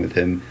like working with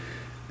him.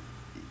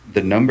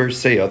 The numbers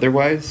say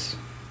otherwise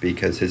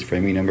because his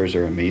framing numbers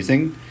are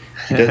amazing.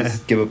 He does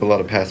give up a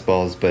lot of pass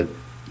balls, but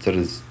so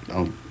does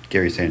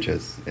Gary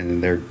Sanchez,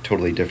 and they're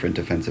totally different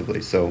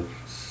defensively. So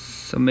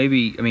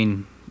maybe,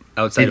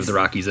 outside of the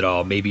Rockies at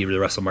all, maybe the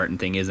Russell Martin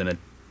thing isn't a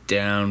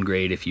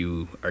downgrade if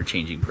you are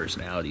changing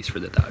personalities for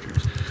the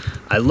Dodgers.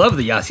 I love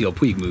the Yasiel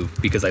Puig move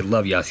because I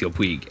love Yasiel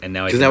Puig, and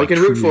now we can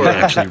root for him.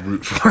 Actually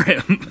root for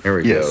him. There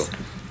we go.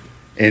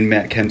 And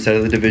Matt Kemp's out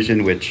of the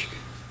division, which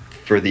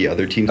for the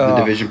other teams in the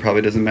division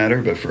probably doesn't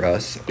matter, but for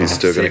us, he's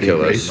still going to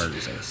kill us.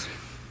 Murders us.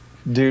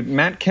 Dude,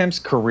 Matt Kemp's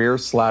career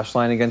slash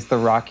line against the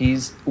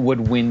Rockies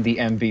would win the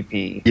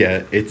MVP.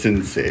 Yeah, it's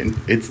insane.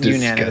 It's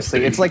unanimously.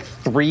 disgusting. It's like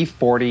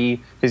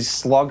 340. His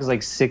slug is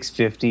like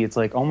 650. It's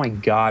like, oh my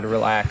God,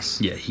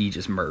 relax. Yeah, he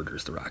just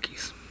murders the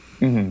Rockies.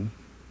 Mm-hmm.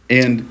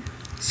 And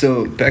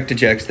so back to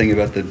Jack's thing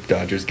about the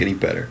Dodgers getting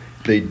better.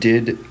 They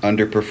did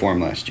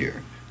underperform last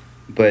year.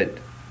 But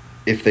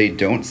if they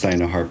don't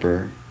sign a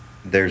Harper,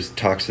 there's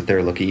talks that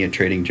they're looking at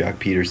trading Jock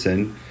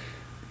Peterson.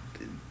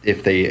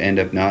 If they end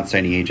up not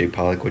signing A.J.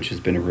 Pollock, which has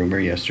been a rumor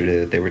yesterday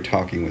that they were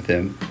talking with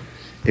him,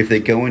 if they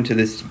go into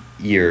this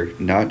year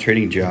not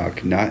trading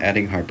Jock, not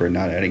adding Harper,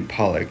 not adding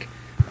Pollock,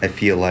 I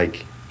feel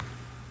like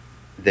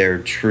their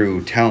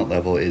true talent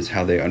level is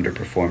how they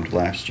underperformed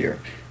last year.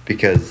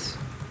 Because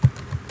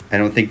I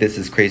don't think this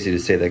is crazy to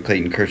say that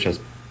Clayton Kershaw's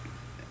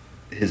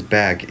his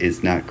back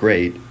is not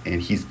great,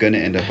 and he's going to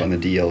end up on the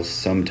DL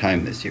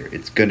sometime this year.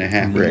 It's going to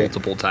happen.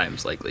 Multiple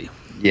times, likely.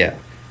 Yeah.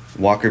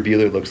 Walker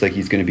Buehler looks like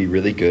he's going to be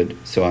really good,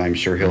 so I'm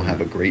sure he'll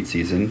have a great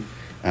season.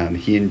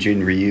 He and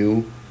Jin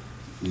Ryu,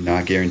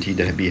 not guaranteed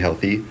to be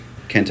healthy.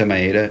 Kenta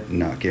Maeda,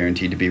 not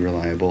guaranteed to be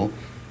reliable.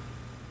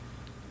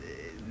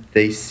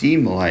 They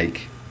seem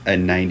like a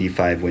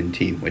 95-win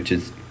team, which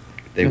is,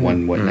 they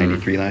won,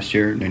 93 last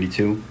year,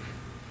 92?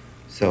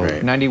 So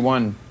Right.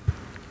 91.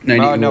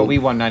 90, Oh, no, well, we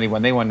won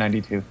 91. They won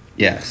 92.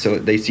 yeah, so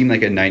they seem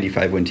like a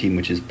 95-win team,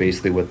 which is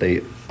basically what they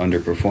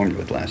underperformed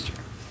with last year.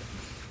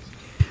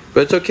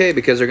 But it's okay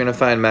because they're going to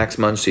find Max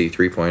Muncy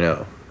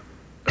 3.0.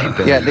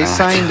 Yeah, they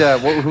signed,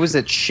 who was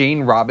it,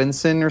 Shane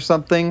Robinson or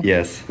something?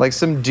 Yes. Like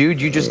some dude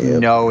you just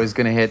know is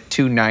going to hit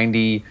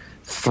 290,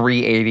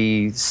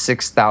 380,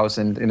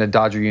 6,000 in a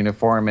Dodger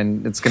uniform,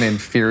 and it's going to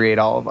infuriate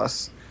all of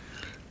us.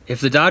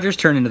 If the Dodgers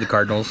turn into the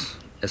Cardinals,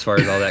 as far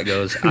as all that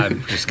goes,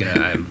 I'm just going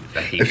to,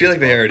 I hate I feel like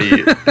they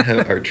already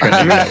are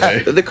trending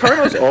that way. The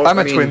Cardinals I'm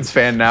a Twins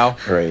fan now.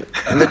 Right.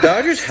 And the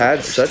Dodgers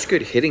had such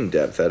good hitting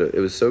depth that it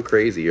was so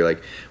crazy. You're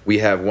like, we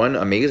have one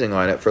amazing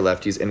lineup for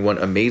lefties and one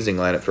amazing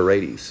lineup for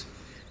righties.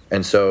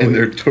 And so And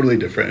they're totally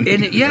different.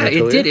 And They're it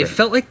totally did. It different.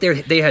 felt like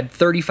they had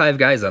 35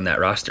 guys on that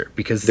roster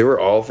because they were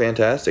all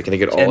fantastic and they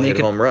could all And they hit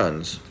could- home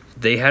runs.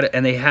 they had a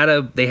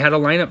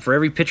lineup for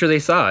every pitcher they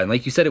saw, and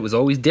like you said, it was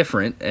always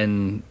different,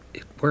 and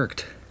it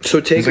worked. So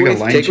take It's like away, a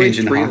line take away change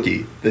in three,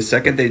 hockey. The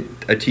second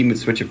a team would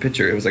switch a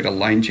pitcher, it was like a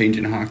line change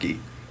in hockey.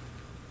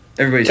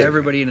 Everybody's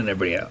Everybody in and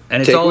everybody out,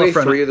 and it's take all away up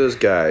front. three of those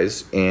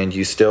guys, and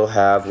you still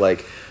have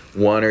like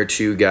one or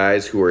two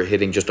guys who are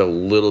hitting just a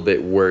little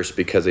bit worse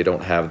because they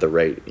don't have the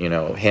right,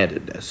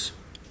 handedness.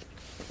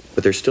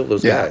 But they're still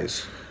those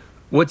guys.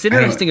 What's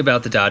interesting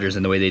about the Dodgers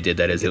and the way they did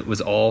that is it was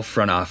all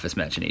front office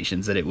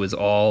machinations. That it was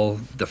all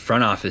the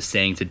front office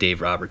saying to Dave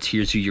Roberts,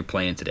 "Here's who you're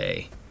playing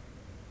today,"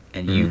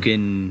 and you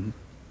can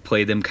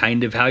play them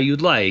kind of how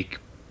you'd like,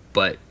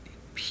 but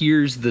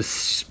here's the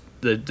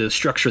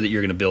structure that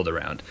you're going to build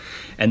around.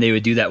 And they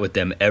would do that with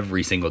them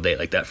every single day.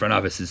 Like, that front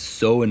office is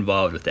so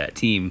involved with that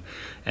team,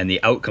 and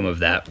the outcome of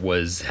that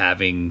was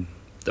having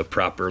the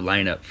proper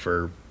lineup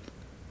for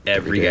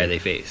every guy they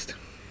faced.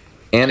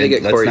 And they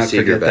get Corey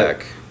Seager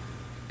back.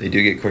 They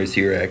do get Corey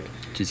Seager back.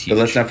 Which but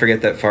let's not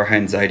forget that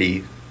Farhan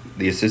Zaidi,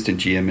 the assistant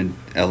GM in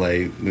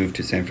LA, moved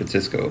to San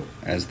Francisco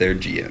as their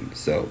GM.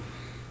 So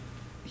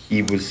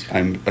he was,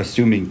 I'm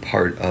assuming,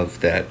 part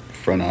of that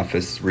front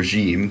office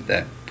regime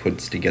that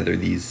puts together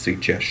these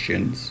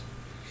suggestions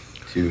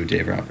to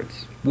Dave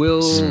Roberts.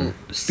 Will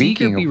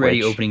Seager be ready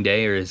which, opening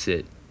day, or is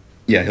it?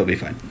 Yeah, he'll be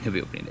fine. He'll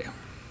be opening day.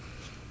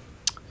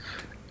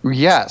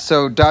 Yeah,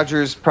 so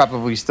Dodgers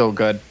probably still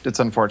good. It's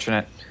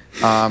unfortunate.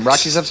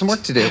 Rockies have some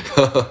work to do.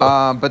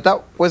 But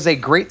that was a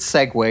great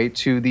segue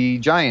to the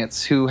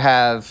Giants, who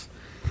have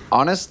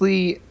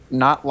honestly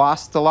not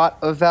lost a lot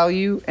of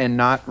value and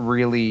not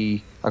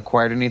really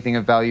acquired anything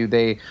of value.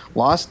 They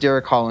lost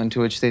Derek Holland, to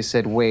which they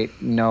said, wait,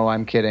 no,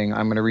 I'm kidding.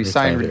 I'm going to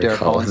re-sign Derek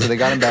Holland. So they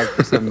got him back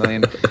for $7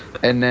 million.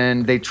 And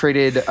then they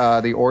traded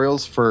the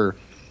Orioles for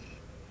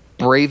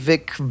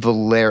Breivik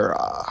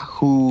Valera,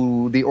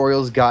 who the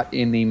Orioles got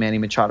in the Manny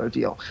Machado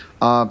deal.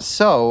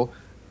 So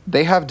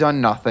they have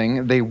done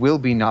nothing. They will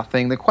be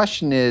nothing. The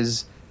question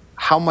is,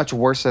 how much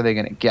worse are they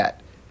going to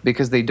get?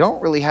 Because they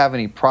don't really have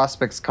any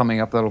prospects coming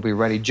up that'll be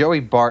ready. Joey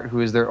Bart, who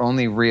is their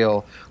only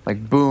real,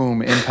 like,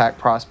 boom, impact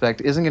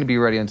prospect, isn't going to be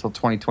ready until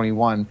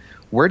 2021.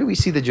 Where do we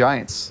see the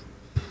Giants?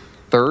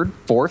 Third,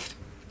 fourth,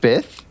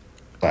 fifth?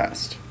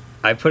 Last.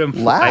 I put them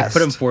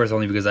fourth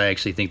only because I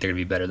actually think they're going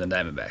to be better than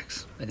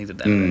Diamondbacks. I think the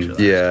Diamondbacks are last.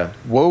 Yeah.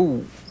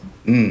 Whoa.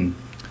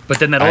 But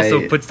then that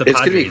also puts the it's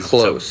Padres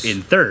close.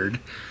 in third,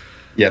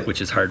 Yep. which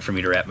is hard for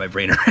me to wrap my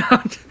brain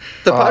around.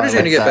 The Padres are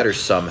going to get better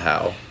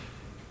somehow.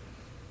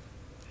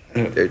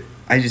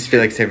 I just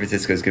feel like San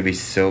Francisco is going to be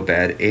so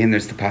bad, and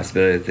there's the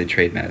possibility that they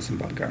trade Madison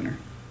Bumgarner.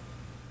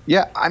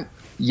 Yeah,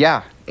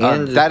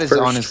 And that is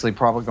first. honestly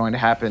probably going to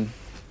happen.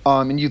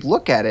 And you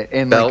look at it,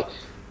 and Belt. like,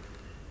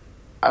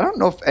 I don't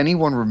know if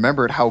anyone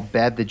remembered how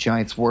bad the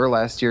Giants were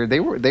last year. They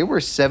were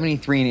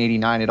 73 and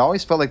 89. It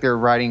always felt like they were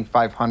riding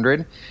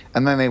 500,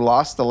 and then they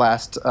lost the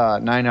last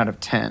 9 out of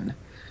 10.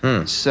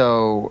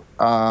 So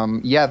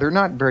they're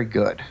not very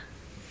good.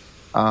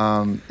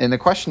 And the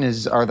question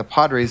is, are the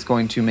Padres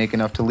going to make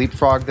enough to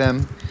leapfrog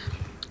them?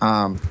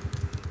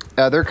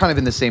 They're kind of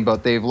in the same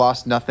boat. They've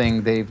lost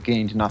nothing. They've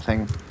gained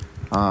nothing.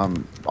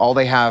 All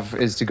they have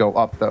is to go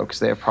up, though, because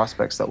they have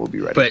prospects that will be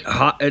ready. But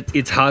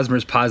it's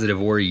Hosmer's positive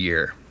WAR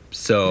year,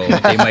 so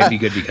they might be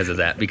good because of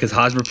that. Because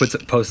Hosmer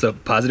posts a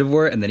positive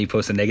WAR, and then he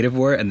posts a negative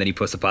WAR, and then he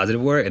posts a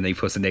positive WAR, and then he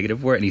posts a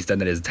negative WAR, and he's done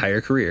that his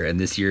entire career. And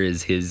this year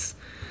is his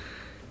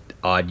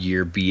odd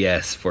year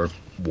BS for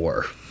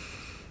WAR.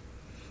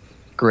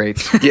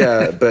 Great.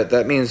 Yeah, but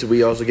that means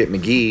we also get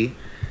McGee,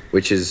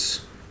 which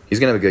is he's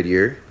gonna have a good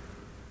year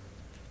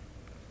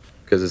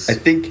because I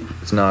think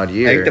it's an odd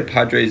year. I think the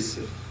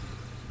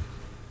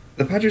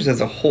Padres as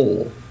a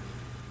whole,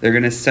 they're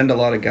going to send a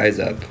lot of guys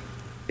up.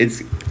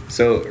 It's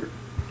so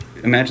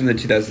imagine the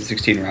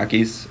 2016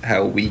 Rockies,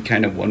 how we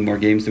kind of won more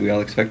games than we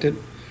all expected.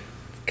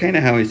 Kind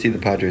of how I see the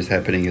Padres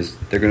happening is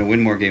they're going to win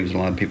more games than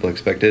a lot of people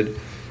expected,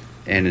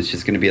 and it's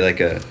just going to be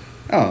like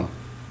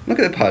look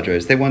at the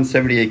Padres. They won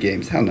 78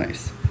 games. How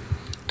nice.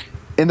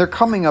 And they're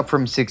coming up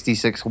from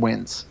 66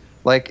 wins.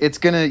 Like, it's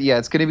gonna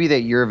be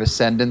that year of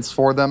ascendance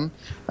for them.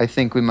 I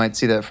think we might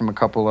see that from a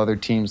couple other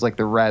teams, like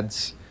the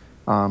Reds,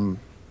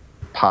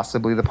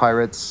 possibly the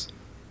Pirates.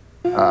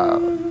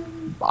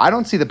 I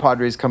don't see the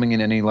Padres coming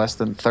in any less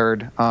than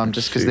third,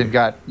 just because they've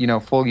got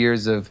full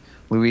years of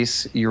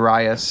Luis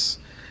Urias,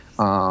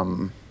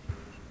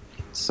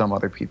 some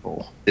other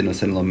people.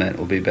 Innocent Lamet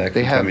will be back.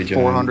 They have Tommy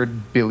John.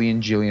 400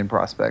 billion jillion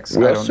prospects.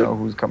 I don't know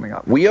who's coming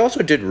up. We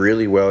also did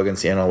really well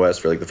against the NL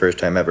West for like the first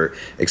time ever,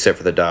 except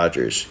for the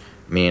Dodgers.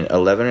 I mean,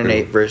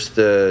 11-8 versus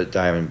the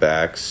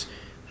Diamondbacks.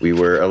 We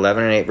were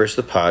 11-8 versus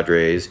the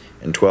Padres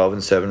and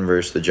 12-7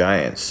 versus the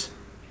Giants.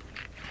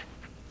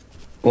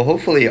 Well,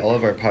 hopefully all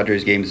of our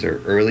Padres games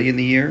are early in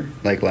the year,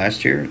 like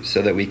last year,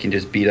 so that we can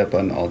just beat up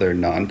on all their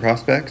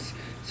non-prospects,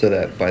 so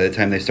that by the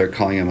time they start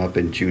calling them up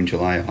in June,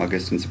 July,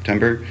 August, and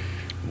September,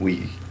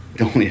 we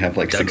only have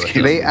like 6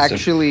 games. They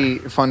actually,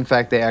 fun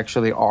fact, they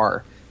actually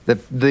are.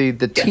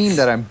 The team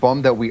that I'm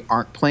bummed that we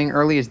aren't playing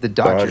early is the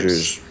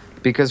Dodgers.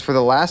 Because for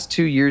the last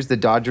 2 years, the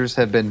Dodgers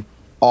have been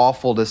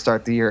awful to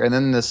start the year. And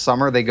then in the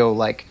summer, they go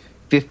like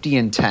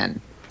 50-10.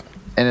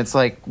 And it's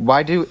like,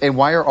 why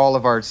are all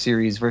of our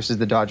series versus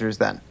the Dodgers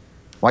then?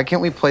 Why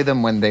can't we play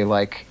them when they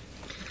like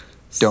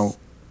don't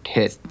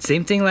hit?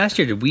 Same thing last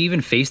year. Did we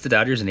even face the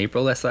Dodgers in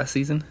April last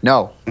season?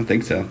 No. I don't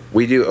think so.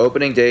 We do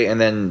opening day,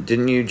 and then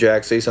didn't you,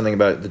 Jack, say something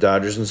about the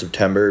Dodgers in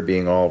September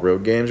being all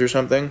road games or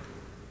something?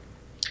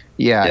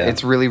 Yeah.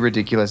 It's really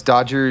ridiculous.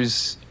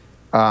 Dodgers,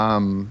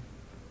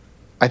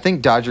 I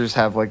think Dodgers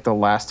have like the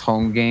last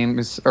home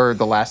games or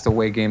the last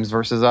away games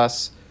versus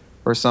us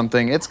or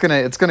something. It's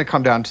gonna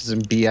come down to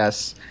some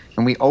BS.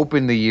 And we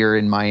open the year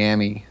in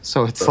Miami,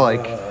 so it's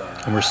like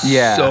And we're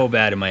Yeah. so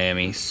bad in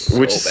Miami.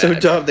 Which is so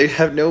bad. dumb. They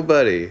have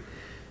nobody.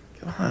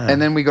 Come on.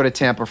 And then we go to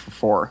Tampa for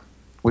 4,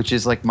 which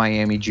is like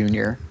Miami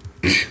Junior,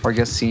 or I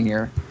guess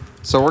Senior.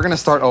 So we're gonna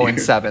start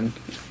 0-7.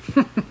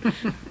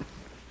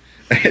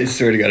 I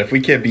swear to God, if we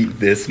can't beat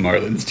this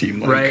Marlins team,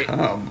 like, Right.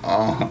 come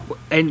on.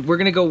 And we're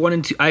gonna go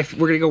 1-2.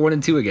 We're gonna go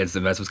 1-2 against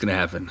them. That's what's gonna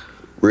happen.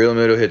 Real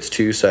Muto hits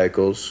 2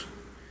 cycles.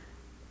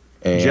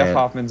 And Jeff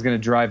Hoffman's gonna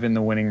drive in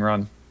the winning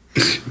run.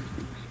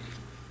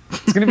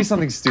 It's gonna be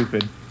something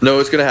stupid. No,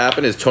 what's gonna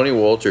happen is Tony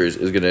Walters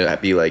is gonna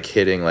be like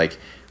hitting like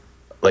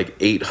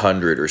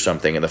 800 or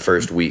something in the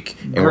first week,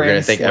 and we're gonna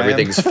Grand think slam.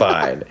 everything's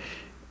fine.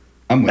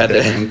 I'm with And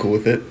it. then- I'm cool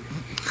with it.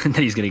 And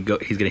then he's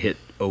gonna hit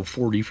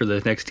 0-40 for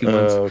the next 2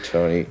 months. Oh,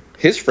 Tony,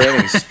 his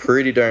framing's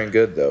pretty darn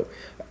good though.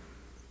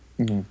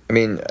 I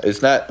mean,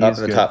 it's not He up is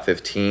in the good. top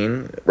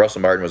 15.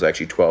 Russell Martin was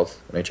actually 12th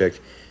when I checked.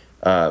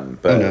 But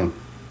Oh, no.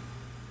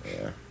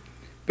 yeah.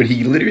 But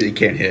he literally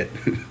can't hit.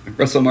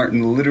 Russell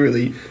Martin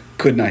literally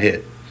could not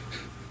hit.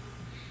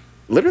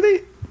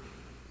 Literally,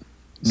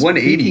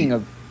 180. Speaking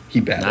of He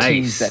batted. Nice.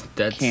 teams that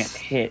That's can't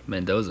hit,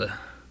 Mendoza.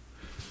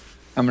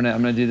 I'm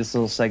gonna do this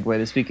little segue.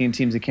 The speaking of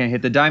teams that can't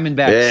hit, the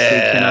Diamondbacks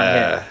they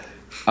cannot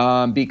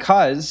hit.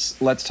 Because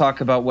let's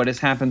talk about what has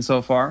happened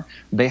so far.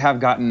 They have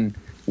gotten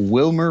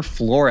Wilmer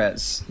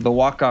Flores, the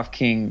walk-off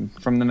king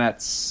from the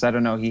Mets. I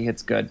don't know, he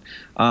hits good.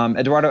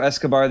 Eduardo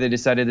Escobar, they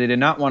decided they did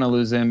not want to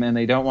lose him, and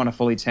they don't want to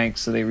fully tank,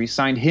 so they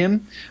re-signed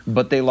him,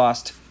 but they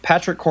lost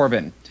Patrick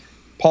Corbin,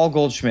 Paul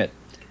Goldschmidt,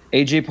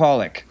 A.J.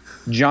 Pollock,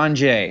 John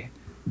Jay,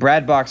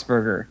 Brad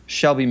Boxberger,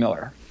 Shelby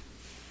Miller.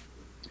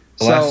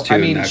 The So, last two I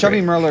are mean, not Shelby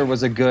great. Miller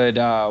was a good,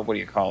 what do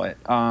you call it?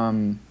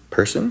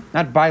 person.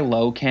 Not buy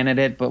low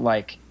candidate, but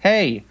like,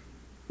 hey,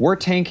 we're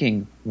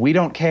tanking. We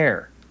don't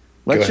care.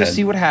 Let's Go just ahead.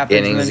 see what happens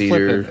and Innings then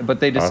flip eater, it. But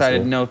they decided,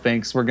 possible. no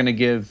thanks. We're going to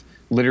give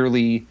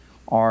literally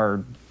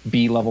our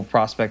B-level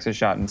prospects a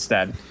shot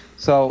instead.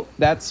 So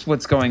that's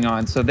what's going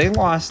on. So they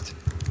lost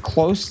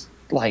close,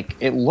 like,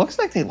 it looks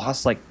like they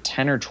lost like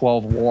 10 or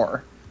 12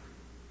 WAR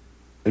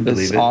I this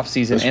believe it.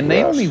 offseason. That's And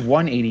they rough. only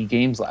won 80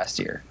 games last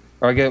year.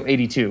 Or I go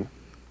 82.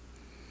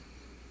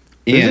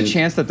 There's And- a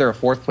chance that they're a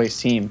fourth place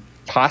team,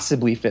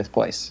 possibly fifth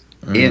place.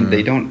 And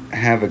they don't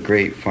have a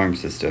great farm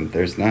system.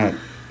 There's not,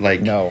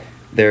 like, No.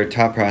 their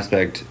top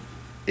prospect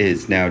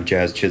is now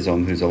Jazz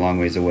Chisholm, who's a long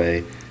ways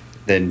away.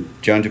 Then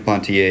John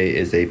Duplantier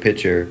is a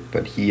pitcher,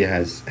 but he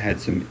has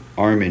had some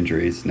arm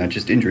injuries, not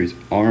just injuries,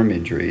 arm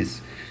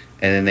injuries.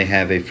 And then they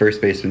have a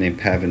first baseman named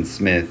Pavin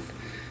Smith,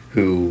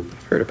 who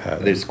I've heard of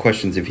Pat. there's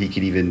questions if he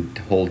could even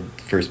hold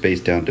first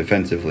base down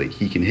defensively.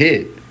 He can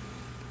hit,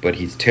 but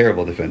he's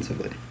terrible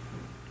defensively.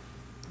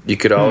 You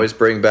could always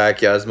bring back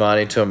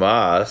Yasmani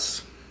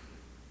Tomas.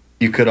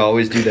 You could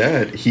always do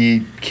that.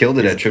 He killed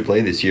it at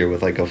AAA this year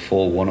with like a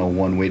full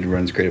 101 weighted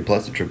runs created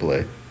plus at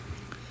AAA.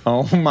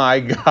 Oh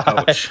my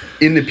God. Ouch.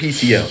 In the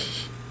PCL.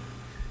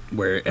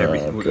 Where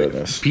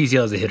goodness.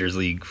 PCL is a hitter's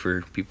league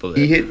for people that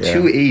He hit Yeah.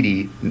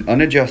 280,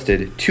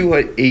 unadjusted,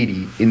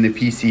 280 in the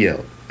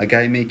PCL. A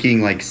guy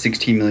making like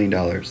 $16 million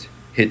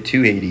hit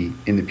 280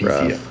 in the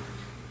PCL. Rough.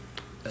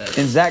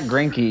 And Zach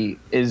Greinke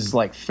is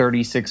like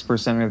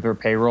 36% of their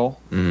payroll.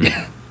 And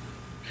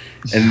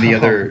the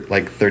other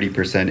like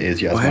 30%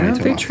 is Why Yasmani don't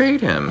they Tomas.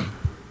 trade him?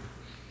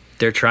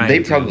 they're trying. They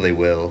to. probably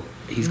will.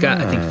 He's got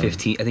I think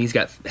 15. I think he's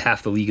got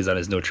half the league is on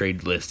his no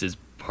trade list as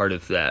part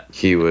of that.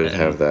 He would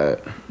have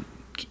that,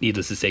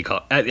 Needless to say,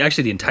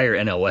 actually the entire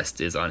NL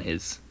West is on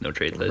his no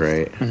trade list.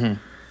 right? Which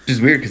is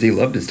weird because he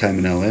loved his time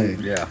in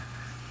LA. Yeah.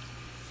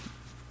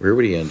 Where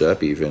would he end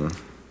up even?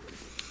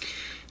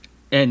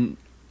 And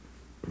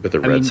But the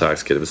I Red mean-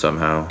 Sox get him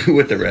somehow.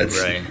 With the Reds.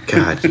 right.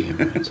 God damn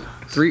Red Sox.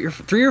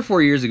 three or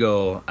 4 years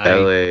ago, I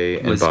LA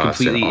and was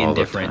Boston completely all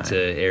the indifferent time.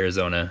 to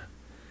Arizona.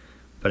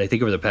 But I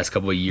think over the past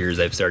couple of years,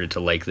 I've started to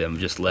like them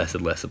just less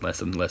and less and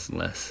less and less and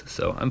less.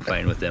 So I'm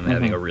fine with them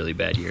having a really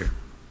bad year.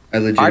 I I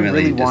legitimately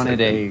really dislike wanted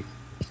them.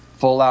 a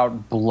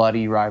full-out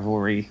bloody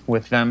rivalry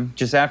with them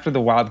just after the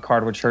wild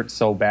card, which hurt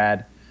so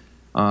bad.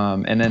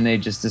 And then they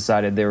just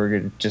decided they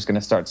were just going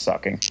to start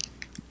sucking.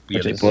 Yeah,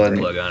 Which they is pulled the great.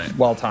 plug on it.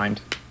 Well timed.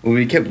 Well,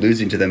 we kept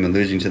losing to them and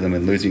losing to them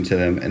and losing to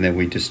them, and then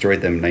we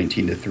destroyed them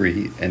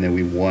 19-3, and then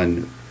we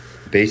won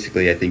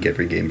basically I think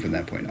every game from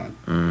that point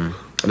on.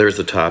 There's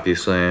the Toppy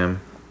Slam.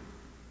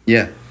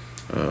 Yeah.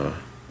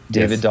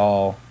 David Yes.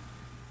 Dahl.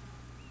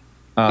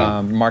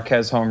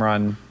 Marquez home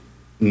run.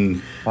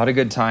 Mm. A lot of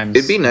good times.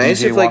 It'd be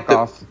nice DJ if like the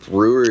walk-off.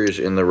 Brewers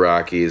and the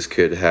Rockies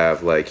could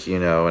have like, you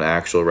know, an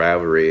actual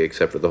rivalry,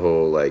 except for the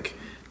whole like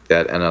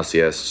that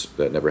NLCS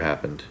that never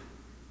happened.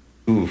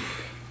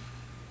 Oof.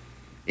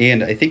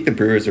 And I think the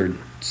Brewers are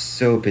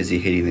so busy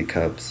hating the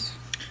Cubs.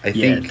 I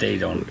Yeah, think they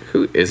don't.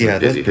 Who isn't yeah,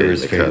 those busy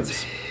Brewers hating the fans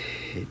Cubs?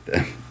 hate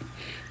them.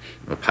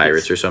 The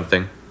Pirates or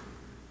something?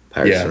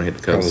 Pirates Yeah, don't hate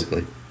the Cubs.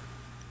 probably.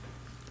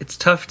 It's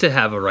tough to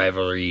have a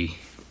rivalry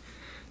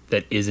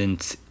that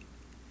isn't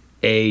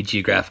A,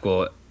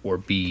 geographical, or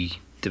B,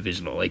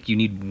 divisional. Like, you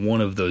need one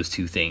of those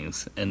two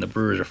things. And the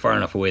Brewers are far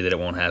enough away that it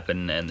won't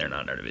happen, and they're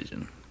not in our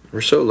division.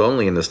 We're so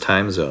lonely in this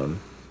time zone.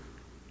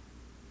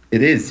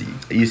 It is.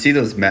 You see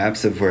those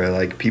maps of where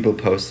like people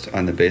post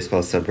on the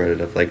baseball subreddit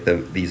of like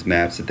these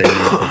maps that they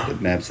make like, the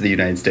maps of the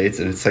United States,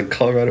 and it's like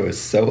Colorado is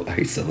so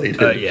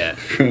isolated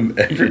from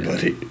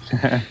everybody.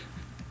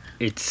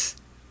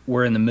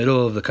 We're in the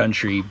middle of the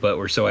country, but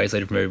we're so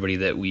isolated from everybody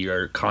that we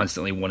are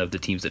constantly one of the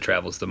teams that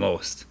travels the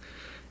most.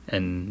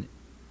 And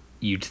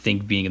you'd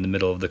think being in the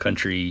middle of the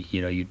country,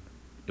 it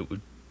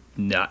would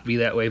not be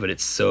that way, but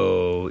it's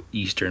so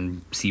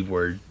eastern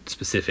seaboard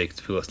specific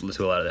to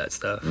a lot of that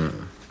stuff.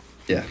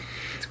 Yeah,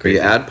 it's crazy.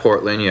 You add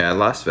Portland, you add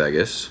Las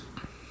Vegas.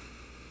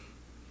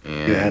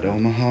 And you add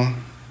Omaha.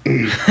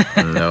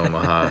 No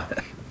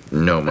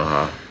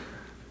Omaha.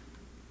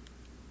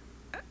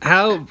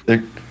 How?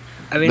 They're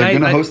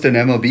going to host an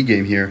MLB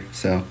game here,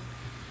 so.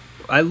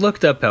 I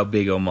looked up how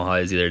big Omaha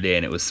is the other day,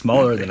 and it was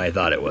smaller than I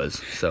thought it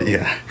was. So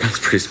yeah, it's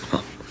pretty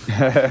small.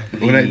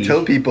 When I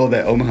tell people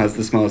that Omaha's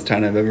the smallest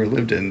town I've ever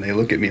lived in, they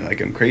look at me like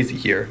I'm crazy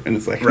here, and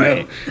it's like,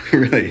 right. No,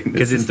 really,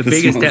 because it's the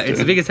biggest. It's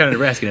the biggest town in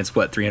Nebraska, and it's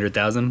what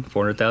 300,000,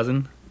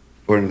 400,000.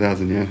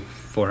 400,000, yeah.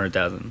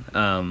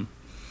 400,000.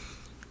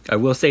 I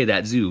will say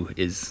that zoo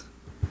is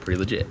pretty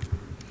legit.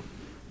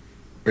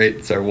 Right,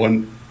 it's our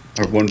one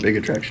big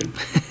attraction.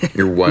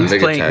 Your one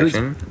big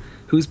attraction.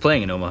 Who's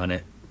playing in Omaha?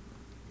 Nick?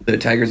 The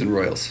Tigers and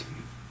Royals.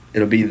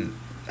 It'll be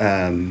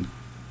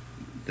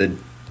the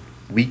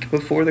week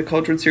before the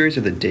Cauldron Series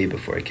or the day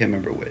before. I can't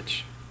remember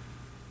which.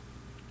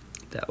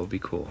 That would be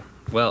cool.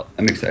 Well,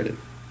 I'm excited.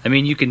 I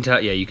mean, you can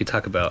talk. Yeah, you could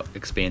talk about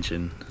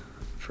expansion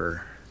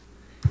for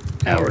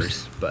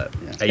hours, but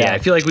I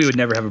feel like we would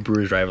never have a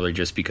Brewers rivalry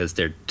just because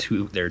they're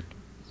a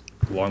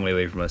long way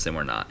away from us and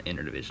we're not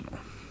interdivisional.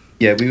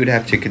 Yeah, we would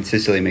have to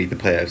consistently make the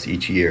playoffs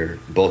each year,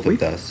 both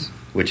of us,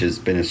 which has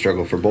been a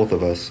struggle for both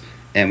of us,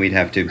 and we'd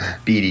have to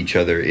beat each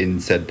other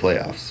in said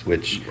playoffs,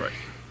 which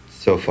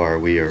so far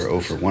we are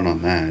 0-1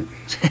 on that.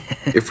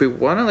 If we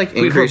want to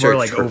increase we're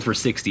like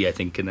 0-60, I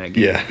think, in that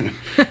game.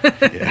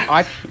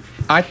 Yeah.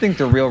 I think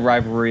the real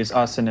rivalry is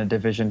us in a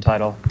division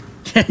title.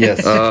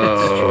 Yes.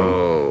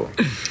 Oh.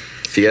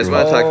 If you guys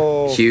want to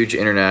talk huge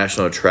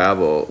international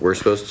travel,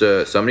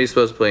 somebody's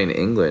supposed to play in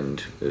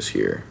England this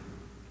year.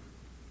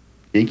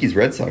 Yankees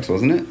Red Sox,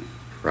 wasn't it?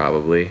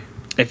 Probably.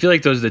 I feel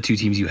like those are the two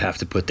teams you have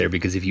to put there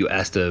because if you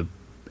asked a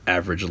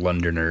average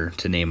Londoner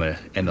to name a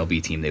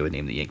MLB team, they would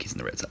name the Yankees and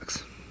the Red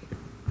Sox.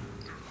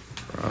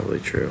 Probably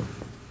true.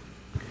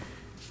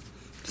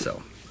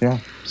 So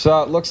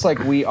it looks like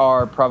we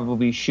are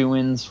probably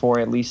shoo-ins for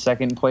at least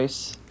second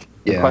place.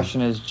 The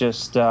question is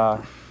just,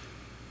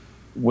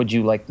 would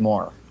you like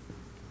more?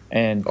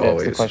 And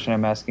that's the question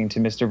I'm asking to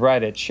Mr.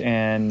 Bridich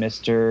and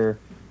Mr.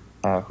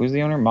 Who's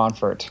the owner?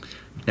 Monfort.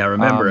 Now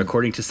remember,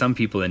 according to some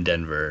people in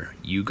Denver,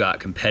 you got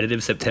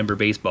competitive September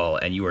baseball,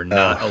 and you are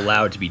not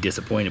allowed to be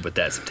disappointed with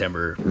that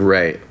September.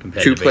 Right.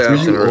 Competitive 2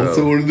 playoffs in a row. You're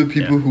also one of the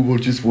people who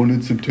just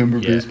wanted September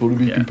baseball to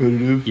be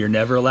competitive. You're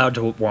never allowed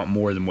to want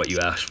more than what you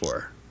asked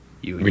for.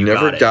 We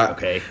never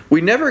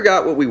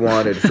got what we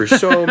wanted for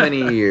so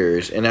many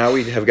years, and now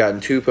we have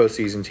gotten 2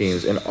 postseason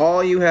teams, and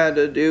all you had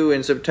to do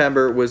in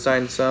September was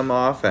sign some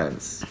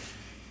offense.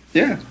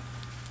 Yeah.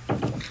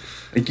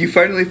 Like, you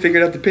finally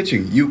figured out the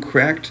pitching. You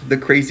cracked the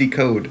crazy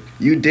code.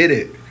 You did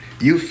it.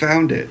 You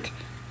found it.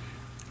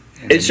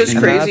 It's just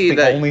crazy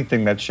that's the only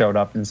thing that showed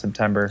up in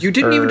September. You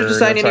didn't even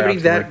decide anybody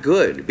that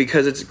good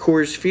because it's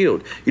Coors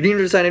Field. You didn't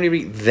even decide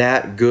anybody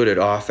that good at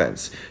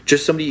offense.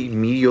 Just somebody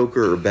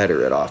mediocre or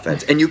better at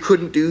offense. And you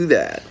couldn't do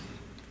that.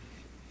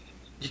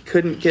 You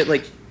couldn't get,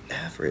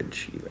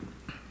 average even.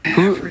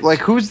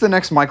 Who's the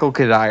next Michael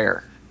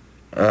Kadire?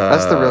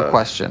 That's the real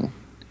question.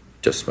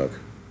 Just Smoke.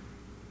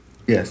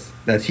 Yes,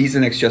 he's the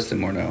next Justin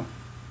Morneau.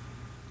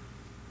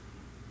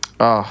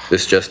 Oh,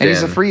 this just and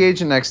he's a free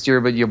agent next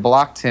year, but you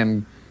blocked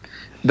him.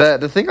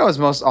 The thing I was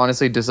most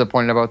honestly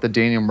disappointed about the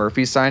Daniel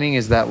Murphy signing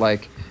is that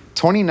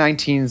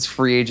 2019's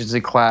free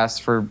agency class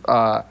for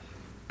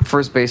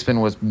first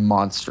baseman was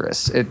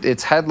monstrous.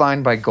 It's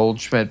headlined by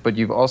Goldschmidt, but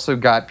you've also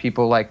got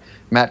people like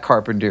Matt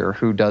Carpenter,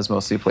 who does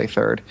mostly play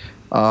third.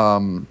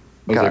 Who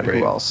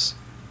else?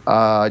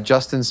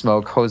 Justin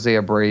Smoke, Jose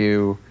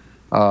Abreu.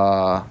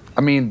 I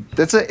mean,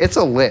 it's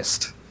a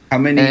list. How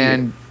many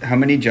John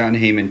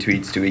Heyman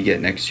tweets do we get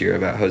next year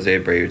about Jose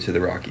Abreu to the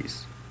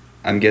Rockies?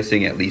 I'm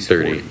guessing at least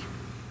 40.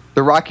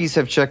 The Rockies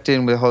have checked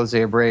in with Jose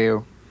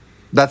Abreu.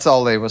 That's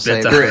all they will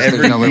say. For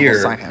every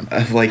year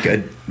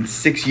of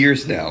 6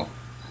 years now.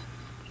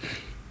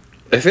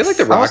 I feel like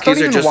the Rockies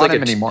are just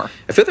anymore.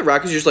 I feel like the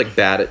Rockies are just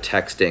bad at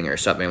texting or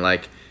something.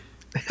 Like,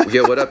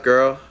 yo, what up,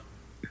 girl?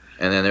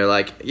 And then they're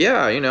like,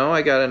 yeah,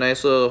 I got a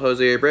nice little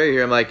Jose Abreu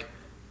here. I'm like, ...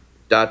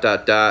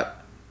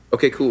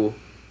 Okay, cool.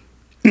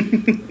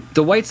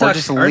 The White Sox or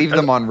just leave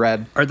them on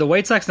red. Are the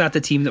White Sox not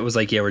the team that was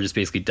like, yeah, we're just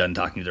basically done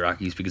talking to the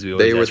Rockies because we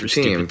always ask for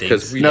stupid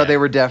things? No, they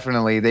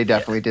definitely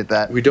did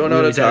that. We don't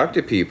know how to talk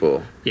to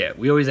people. Yeah,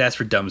 we always ask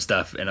for dumb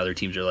stuff, and other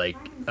teams are like,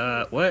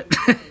 what?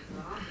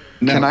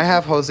 No. Can I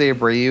have Jose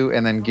Abreu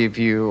and then give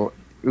you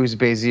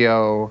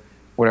Uzbezio,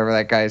 whatever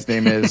that guy's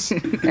name is,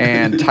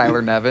 and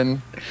Tyler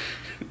Nevin?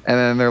 And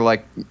then they're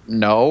like,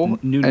 no.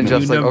 And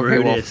just like, okay,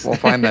 we'll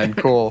find that.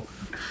 Cool.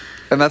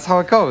 And that's how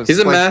it goes. He's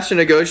a master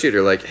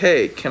negotiator. Like,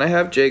 hey, can I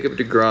have Jacob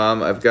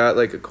DeGrom? I've got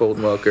like a cold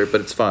milker, but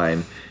it's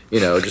fine.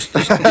 Just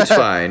it's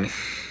fine.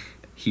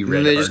 He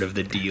read Art of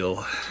the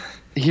Deal.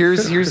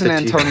 Here's an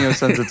Antonio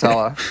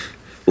Senzatella.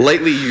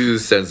 Lightly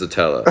used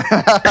Senzatella.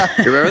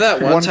 You remember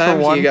that one time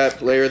he got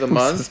Player of the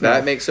Month?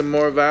 That makes him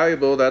more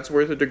valuable. That's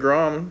worth a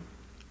DeGrom.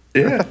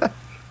 Yeah.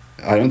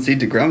 I don't see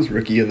DeGrom's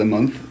Rookie of the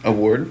Month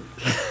award.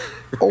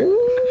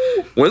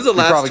 When's the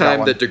last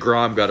time that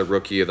DeGrom got a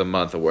Rookie of the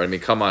Month award? I mean,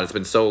 come on, it's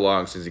been so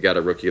long since he got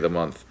a Rookie of the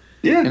Month.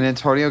 Yeah. And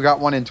Antonio got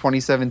one in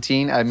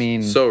 2017. I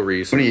mean, so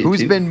recent.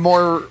 Who's been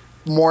more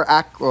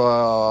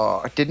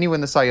didn't he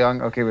win the Cy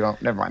Young? Okay, we don't.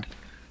 Never mind.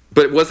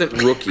 But it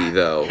wasn't rookie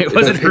though. It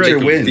wasn't pitcher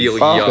rookie. wins.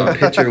 The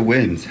pitcher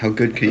wins. How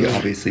good could he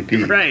obviously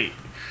be? Right.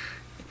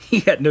 He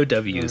had no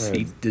W's.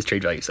 His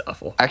trade value is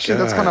awful. Actually,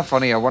 that's kind of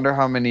funny. I wonder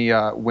how many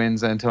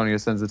wins Antonio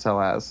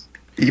Senzatella has.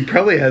 He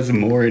probably has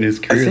more in his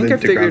career than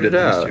DeGrom did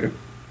last year.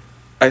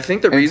 I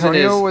think the reason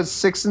Antonio was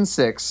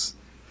 6-6.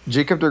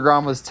 Jacob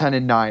DeGrom was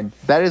 10-9.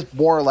 That is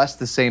more or less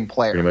the same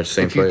player. Pretty much the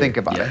same if player. you think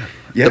about it.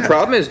 Yeah. The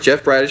problem is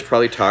Jeff Bradich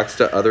probably talks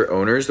to other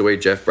owners the way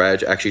Jeff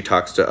Bradich actually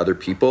talks to other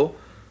people.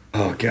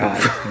 Oh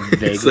God.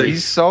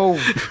 He's so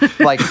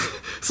like.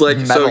 It's like,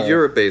 metal. so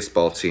you're a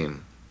baseball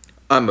team.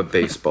 I'm a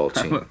baseball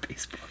team. I'm a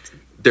baseball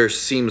team. There's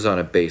seams on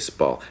a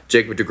baseball.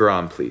 Jacob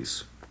DeGrom,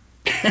 please.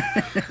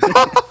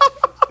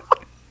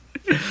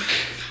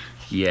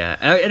 Yeah,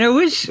 and I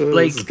wish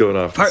this is going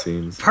off the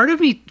seams. Part of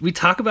me, we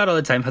talk about all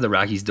the time how the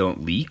Rockies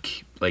don't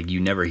leak. Like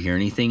you never hear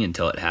anything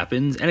until it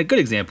happens. And a good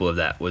example of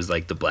that was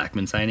like the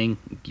Blackman signing.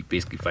 You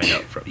basically found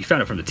out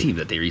from the team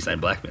that they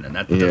re-signed Blackman, and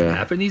that doesn't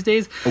happen these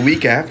days. A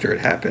week after it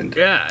happened.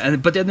 Yeah,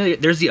 but then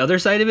there's the other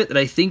side of it that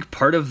I think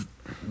part of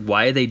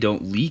why they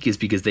don't leak is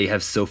because they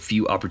have so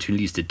few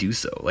opportunities to do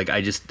so. Like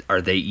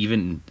are they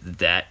even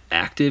that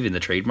active in the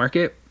trade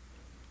market?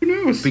 Who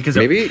knows? Because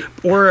maybe,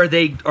 or are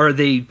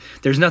they?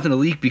 There's nothing to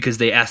leak because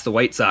they asked the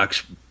White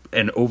Sox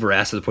and over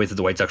asked to the point that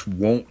the White Sox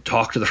won't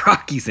talk to the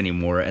Rockies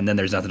anymore, and then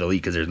there's nothing to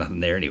leak because there's nothing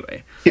there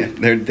anyway. Yeah,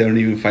 they don't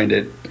even find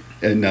it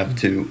enough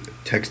to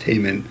text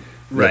Heyman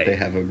that they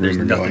have a rumor There's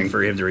nothing going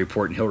for him to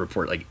report, and he'll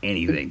report like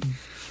anything.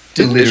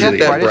 Didn't Jeff Literally.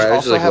 Bradich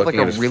also like, have like looking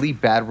a at really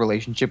bad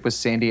relationship with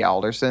Sandy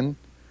Alderson?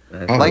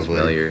 Like,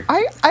 familiar.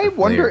 I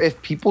wonder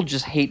if people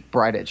just hate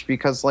Bradich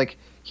because like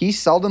he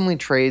seldomly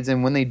trades,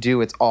 and when they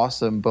do, it's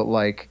awesome. But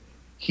like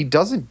he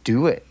doesn't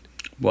do it.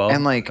 Well,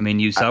 and like I mean,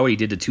 you saw what he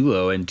did to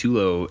Tulo, and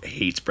Tulo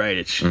hates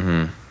Bradich.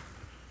 Mm-hmm.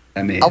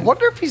 I mean, I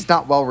wonder if he's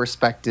not well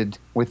respected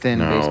within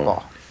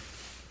baseball.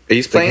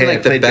 He's playing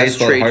Like, hey, the best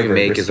baseball at trade you Harvard,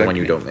 make is the respect one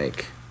you me. don't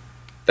make.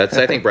 That's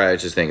I think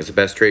Bradich's thing is the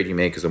best trade you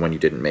make is the one you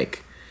didn't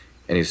make,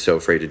 and he's so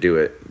afraid to do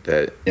it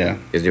that he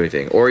doesn't do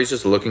anything, or he's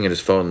just looking at his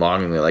phone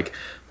longingly like,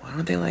 why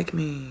don't they like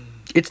me?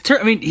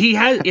 I mean,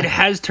 it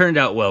has turned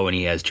out well when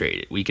he has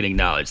traded. We can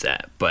acknowledge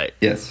that, but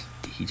yes,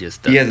 he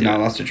just he has doesn't not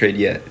do it. lost a trade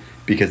yet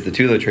because the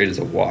Tulo trade is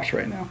a wash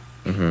right now.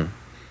 Mm-hmm.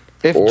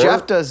 If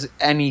Jeff does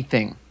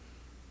anything,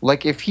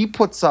 like if he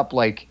puts up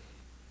like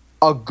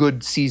a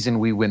good season,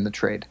 we win the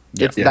trade.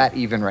 It's that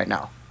even right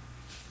now.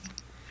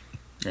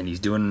 And he's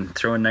throwing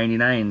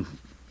 99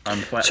 on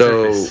the flat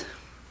So, surface.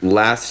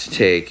 last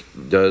take: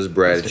 does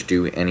Bradich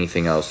do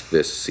anything else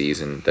this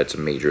season that's a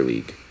major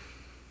league?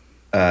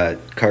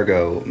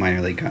 Cargo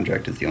minor league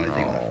contract is the only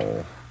thing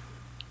left.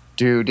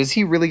 Dude, does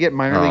he really get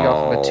minor league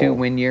off of a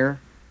 2-win year?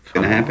 It's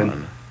gonna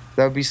happen.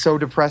 That would be so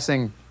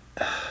depressing.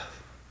 You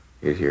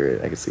could hear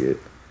it. I can see it.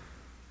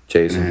 It's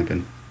gonna Jason.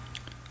 happen.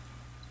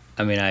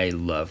 I mean, I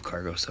love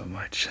Cargo so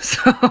much.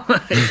 So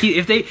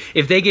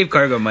if they gave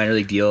Cargo a minor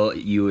league deal,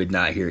 you would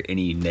not hear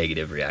any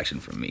negative reaction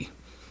from me.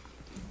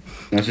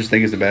 No such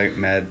thing as a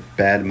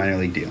bad minor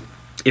league deal.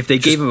 If they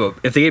gave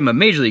him a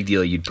major league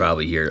deal, you'd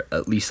probably hear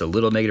at least a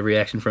little negative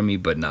reaction from me,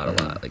 but not a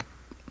lot. Like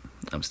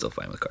I'm still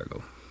fine with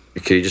Cargo.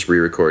 Could you just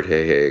re-record?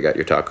 Hey, I got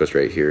your tacos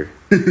right here.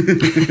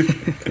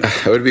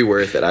 It would be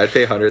worth it. I'd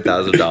pay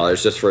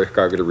 $100,000 just for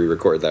Cargo to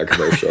re-record that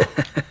commercial.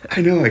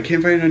 I know. I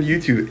can't find it on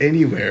YouTube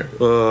anywhere.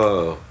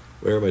 Oh,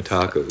 where are my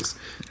tacos?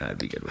 That'd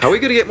be good. How are we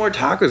gonna get more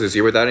tacos this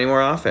year without any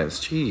more offense?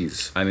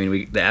 Jeez. I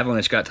mean, the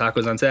Avalanche got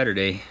tacos on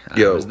Saturday. I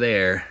Yo. was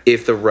there.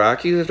 If the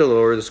Rockies have to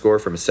lower the score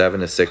from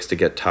 7-6 to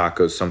get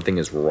tacos, something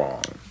is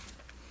wrong.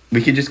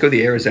 We could just go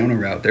the Arizona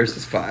route. Theirs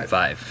is 5.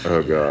 5.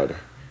 Oh God,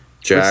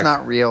 Jack. It's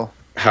not real.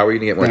 How are you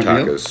gonna get more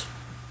Not real? tacos?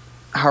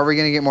 How are we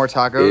going to get more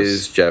tacos?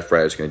 Is Jeff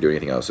Bradich gonna do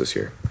anything else this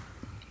year?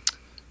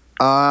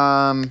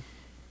 I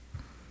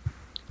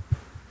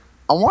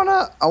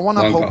wanna Long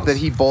hope balls. that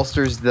he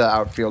bolsters the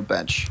outfield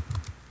bench.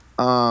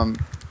 By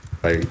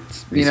You know,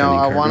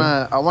 re-signing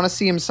Cargo. I wanna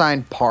see him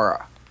sign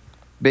Para,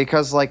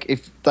 because like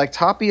if like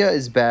Tapia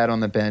is bad on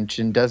the bench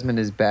and Desmond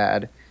is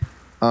bad.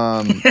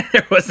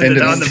 There wasn't End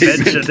it of on the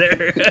statement.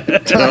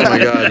 bench there. Oh my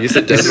God, you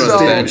said Desmond on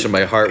So- the bench, and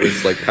my heart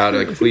was like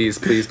pounding. Like, please,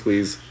 please,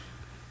 please.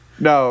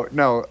 No.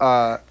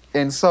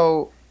 And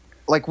so,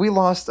 like, we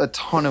lost a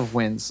ton of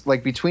wins.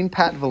 Like, between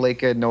Pat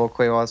Valleca and Noah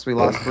Cuevas, we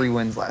lost 3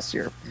 wins last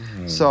year.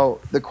 So,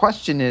 the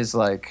question is,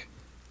 like,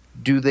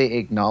 do they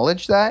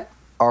acknowledge that?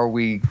 Are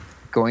we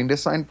going to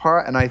sign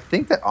Para? And I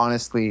think that,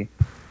 honestly,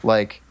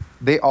 like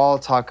they all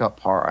talk up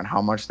Parr on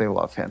how much they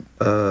love him,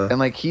 and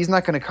like he's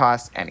not going to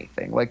cost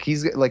anything. Like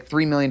he's like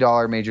 $3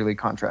 million major league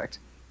contract.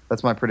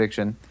 That's my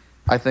prediction.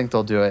 I think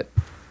they'll do it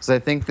because I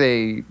think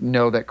they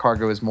know that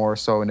Cargo is more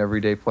so an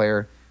everyday player,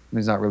 and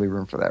there's not really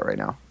room for that right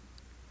now.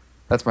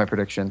 That's my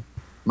prediction.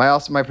 My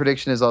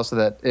prediction is also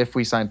that if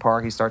we sign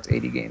Parr, he starts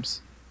 80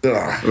 games.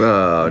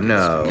 Oh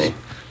no!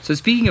 So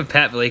speaking of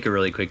Pat Valaika,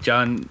 really quick,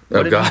 John.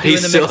 Oh god,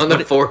 he's still on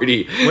the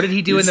 40. What did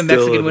he do in the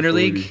Mexican Winter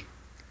League?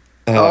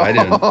 Oh, I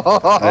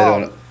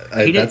don't.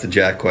 He That's a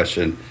Jack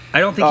question. I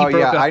don't think he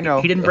broke. I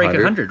know. He didn't break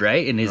 100? 100,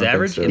 right? In his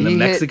average so. in the He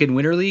hit- Mexican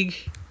Winter League.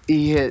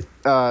 He hit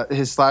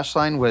his slash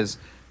line was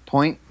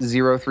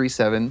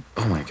 .037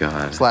 Oh my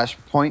god! slash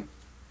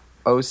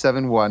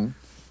 .071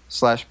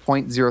 slash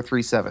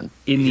 .037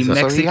 In the So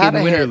he Mexican had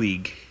a Winter hit.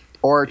 League.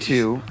 or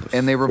two,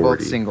 and they were 40.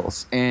 both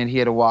singles, and he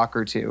had a walk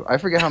or two. I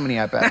forget how many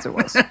at bats it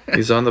was.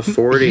 He's on the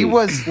 40. He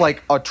was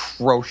like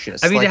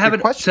atrocious. I mean, like, to have the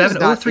an question is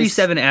not,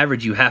 037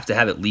 average, you have to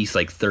have at least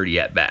like 30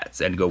 at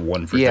bats and go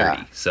 1 for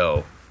 30.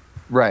 So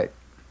right.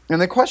 And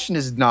the question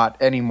is not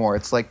anymore.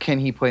 It's like, can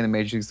he play in the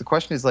major leagues? The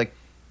question is like,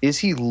 is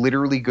he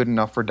literally good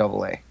enough for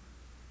AA?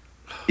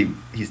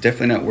 He's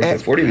definitely not worth a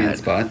That's 40-man bad.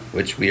 spot,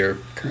 which we are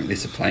currently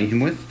supplying him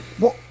with.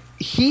 Well,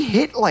 he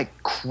hit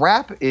like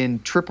crap in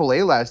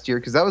AAA last year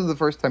because that was the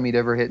first time he'd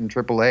ever hit in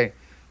AAA.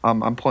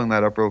 I'm pulling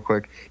that up real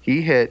quick.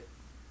 He hit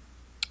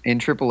in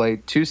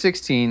AAA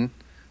 216,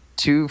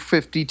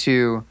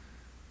 252,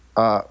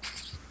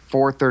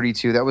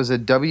 432. That was a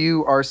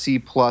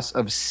WRC plus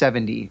of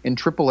 70 in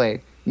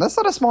AAA. And that's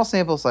not a small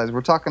sample size.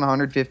 We're talking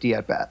 150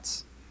 at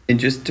bats. And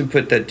just to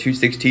put that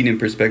 216 in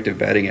perspective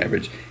batting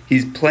average,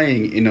 he's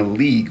playing in a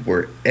league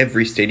where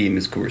every stadium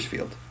is Coors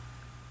Field.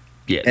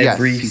 yeah, Yes.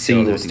 Every He's still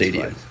single losing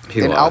stadium. flies.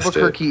 He And lost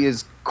Albuquerque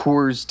is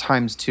Coors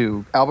times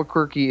 2.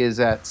 Albuquerque is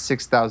at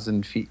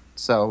 6,000 feet.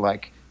 So,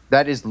 like,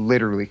 that is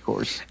literally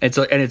Coors. And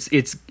so, and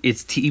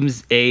it's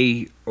teams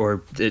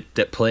or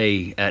that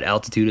play at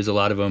altitude is a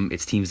lot of them.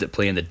 It's teams that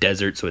play in the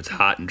desert, so it's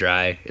hot and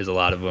dry is a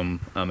lot of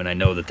them. And I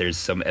know that there's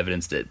some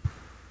evidence that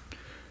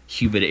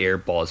humid air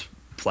balls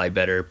fly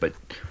better, but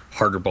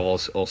harder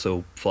balls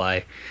also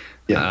fly.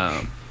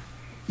 Yeah.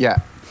 Yeah.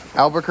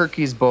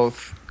 Albuquerque's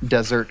both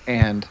desert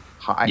and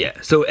high. Yeah.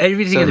 So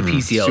everything in the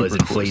PCL is super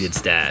inflated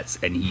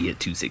stats, and he hit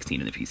 216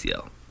 in the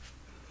PCL.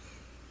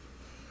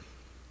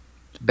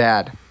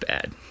 Bad.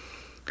 Bad.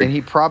 And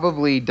he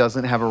probably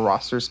doesn't have a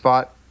roster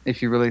spot,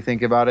 if you really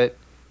think about it,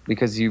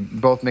 because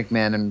both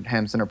McMahon and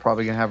Hampson are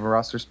probably going to have a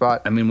roster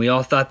spot. I mean, we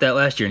all thought that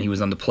last year, and he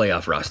was on the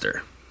playoff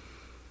roster.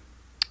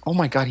 Oh,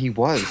 my God, he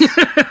was.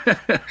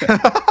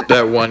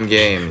 That one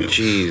game.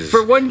 Jeez.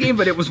 For one game,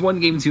 but it was one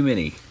game too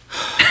many.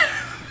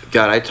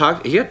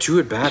 God, he had 2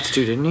 at bats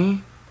too, didn't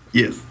he?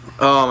 Yes.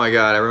 Oh my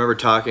god, I remember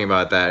talking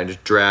about that and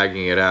just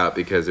dragging it out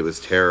because it was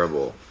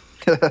terrible.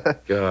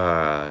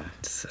 God.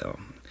 So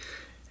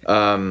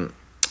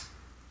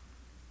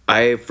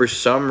I, for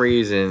some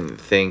reason,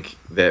 think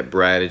that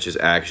Brad is just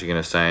actually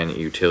going to sign a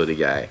utility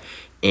guy.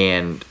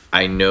 And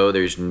I know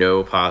there's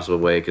no possible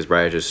way because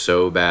Brad is just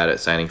so bad at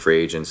signing free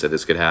agents that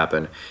this could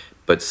happen.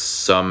 But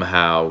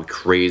somehow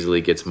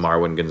crazily gets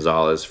Marwin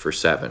Gonzalez for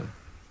 7.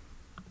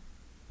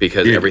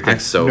 Because Dude,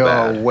 everything's so no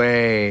bad.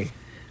 way.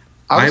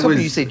 I was hoping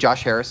was- you say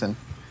Josh Harrison.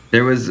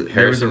 There was a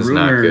Harrison's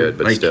rumor, not good,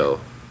 but like, still.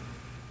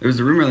 There was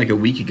a rumor like a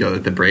week ago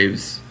that the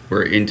Braves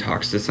were in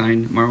talks to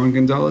sign Marwin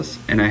Gonzalez,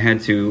 and I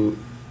had to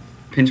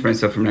pinch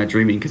myself from not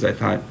dreaming because I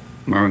thought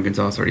Marwin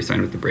Gonzalez already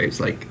signed with the Braves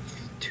like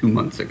 2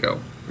 months ago.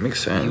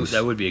 Makes sense.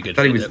 that would be a good I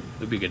thought fit. he was That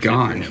would be a good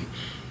gone. fit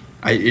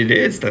for him. It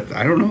is that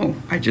I don't know.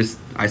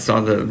 I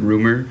saw the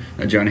rumor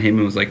that John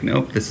Heyman was like,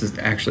 nope, this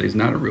is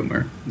not a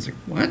rumor. I was like,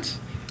 what?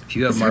 If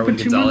you have This Marwin happened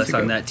 2 Gonzalez months on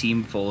ago. that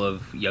team full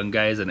of young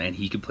guys, and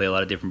he can play a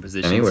lot of different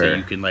positions, Anywhere. so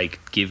you can like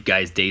give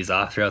guys days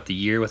off throughout the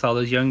year with all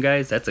those young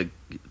guys. That's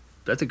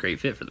a great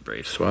fit for the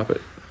Braves. Swap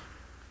it.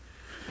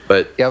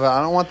 But Yeah, but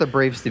I don't want the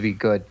Braves to be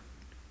good.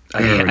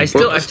 I've I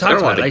talked don't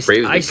about want it. the Braves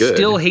to be I good.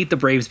 still hate the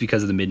Braves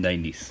because of the mid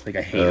 '90s. Like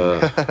I hate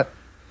them.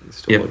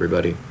 still Yep.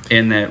 everybody.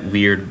 And that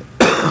weird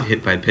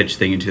hit by pitch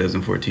thing in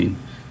 2014.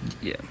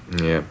 Yeah.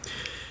 Yeah.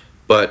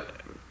 But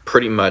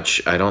pretty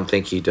much, I don't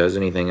think he does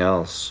anything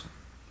else.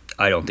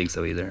 I don't think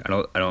so either. I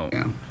don't.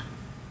 Yeah.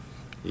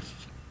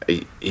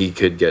 He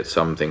could get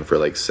something for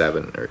like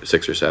 7 or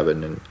 6 or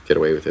 7 and get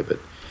away with it, but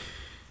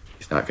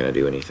he's not going to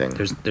do anything.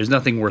 There's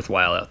nothing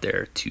worthwhile out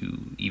there to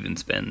even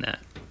spend that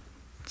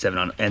 7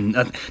 on, and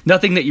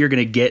nothing that you're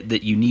going to get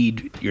that you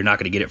need. You're not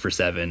going to get it for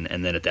 7,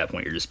 and then at that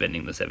point you're just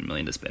spending the $7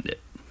 million to spend it.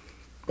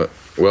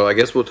 Well, I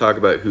guess we'll talk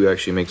about who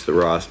actually makes the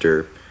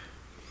roster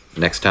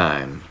next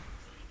time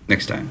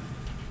Next time.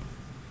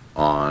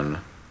 on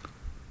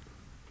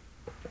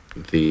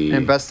the.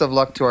 And best of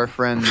luck to our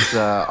friends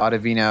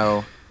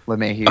Ottavino,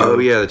 LeMahieu, Oh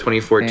yeah, the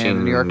 2014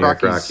 and New York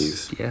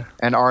Rockies. Yeah.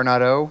 and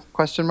Arnado,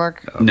 question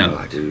mark? No.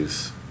 Oh,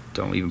 jeez.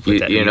 Don't even put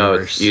that in You the know,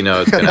 universe.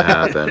 it's going to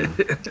happen.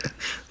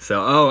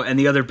 So, and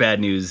the other bad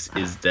news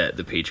is that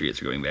the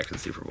Patriots are going back to the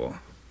Super Bowl.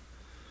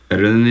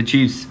 Better than the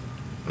Chiefs.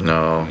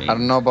 No. I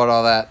don't know about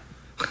all that.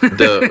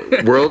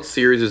 The World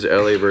Series is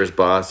LA versus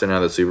Boston. Now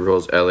the Super Bowl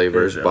is LA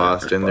versus LA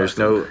Boston.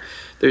 versus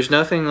There's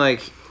nothing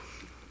like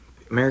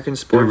American The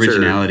sports.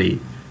 originality.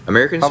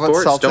 American How about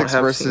sports don't Celtics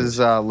have versus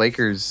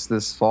Lakers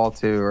this fall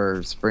too,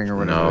 or spring or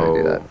whenever they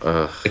do no.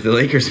 that? If the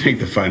Lakers make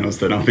the finals,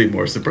 then I'll be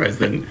more surprised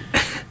than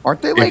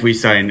Aren't they like if we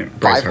sign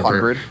Bryce 500?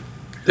 Harper.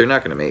 They're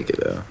not going to make it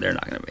though. They're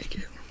not gonna make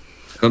it.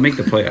 They'll make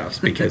the playoffs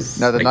because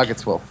No, the like,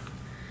 Nuggets will.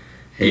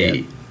 Hey,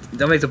 Yeah.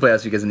 Don't make the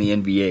playoffs because in the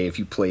NBA, if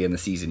you play in the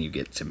season, you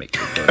get to make the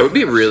playoffs. It would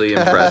be really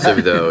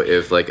impressive though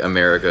if like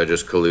America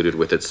just colluded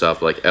with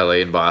itself, like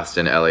LA and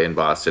Boston, LA and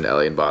Boston, LA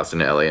and Boston,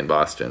 LA and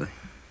Boston.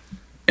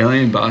 LA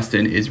and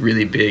Boston is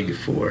really big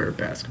for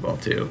basketball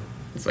too.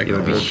 It's like It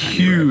would be old-timey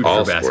huge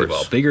All for basketball.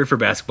 sports. Bigger for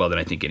basketball than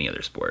I think any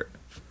other sport.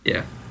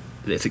 Yeah,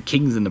 It's the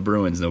Kings and the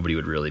Bruins nobody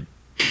would really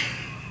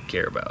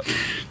care about.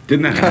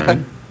 didn't that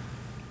happen?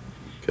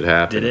 Could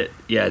happen. Did it?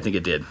 Yeah, I think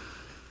it did.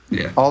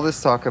 Yeah. All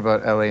this talk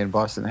about LA and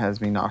Boston has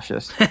me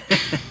nauseous.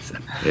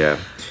 Yeah.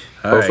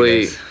 All right,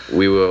 Hopefully guys.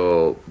 we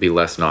will be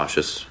less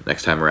nauseous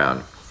next time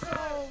around.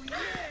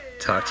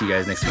 Talk to you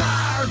guys next week.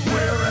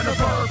 We're in a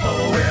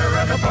purple,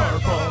 we're in a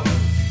purple.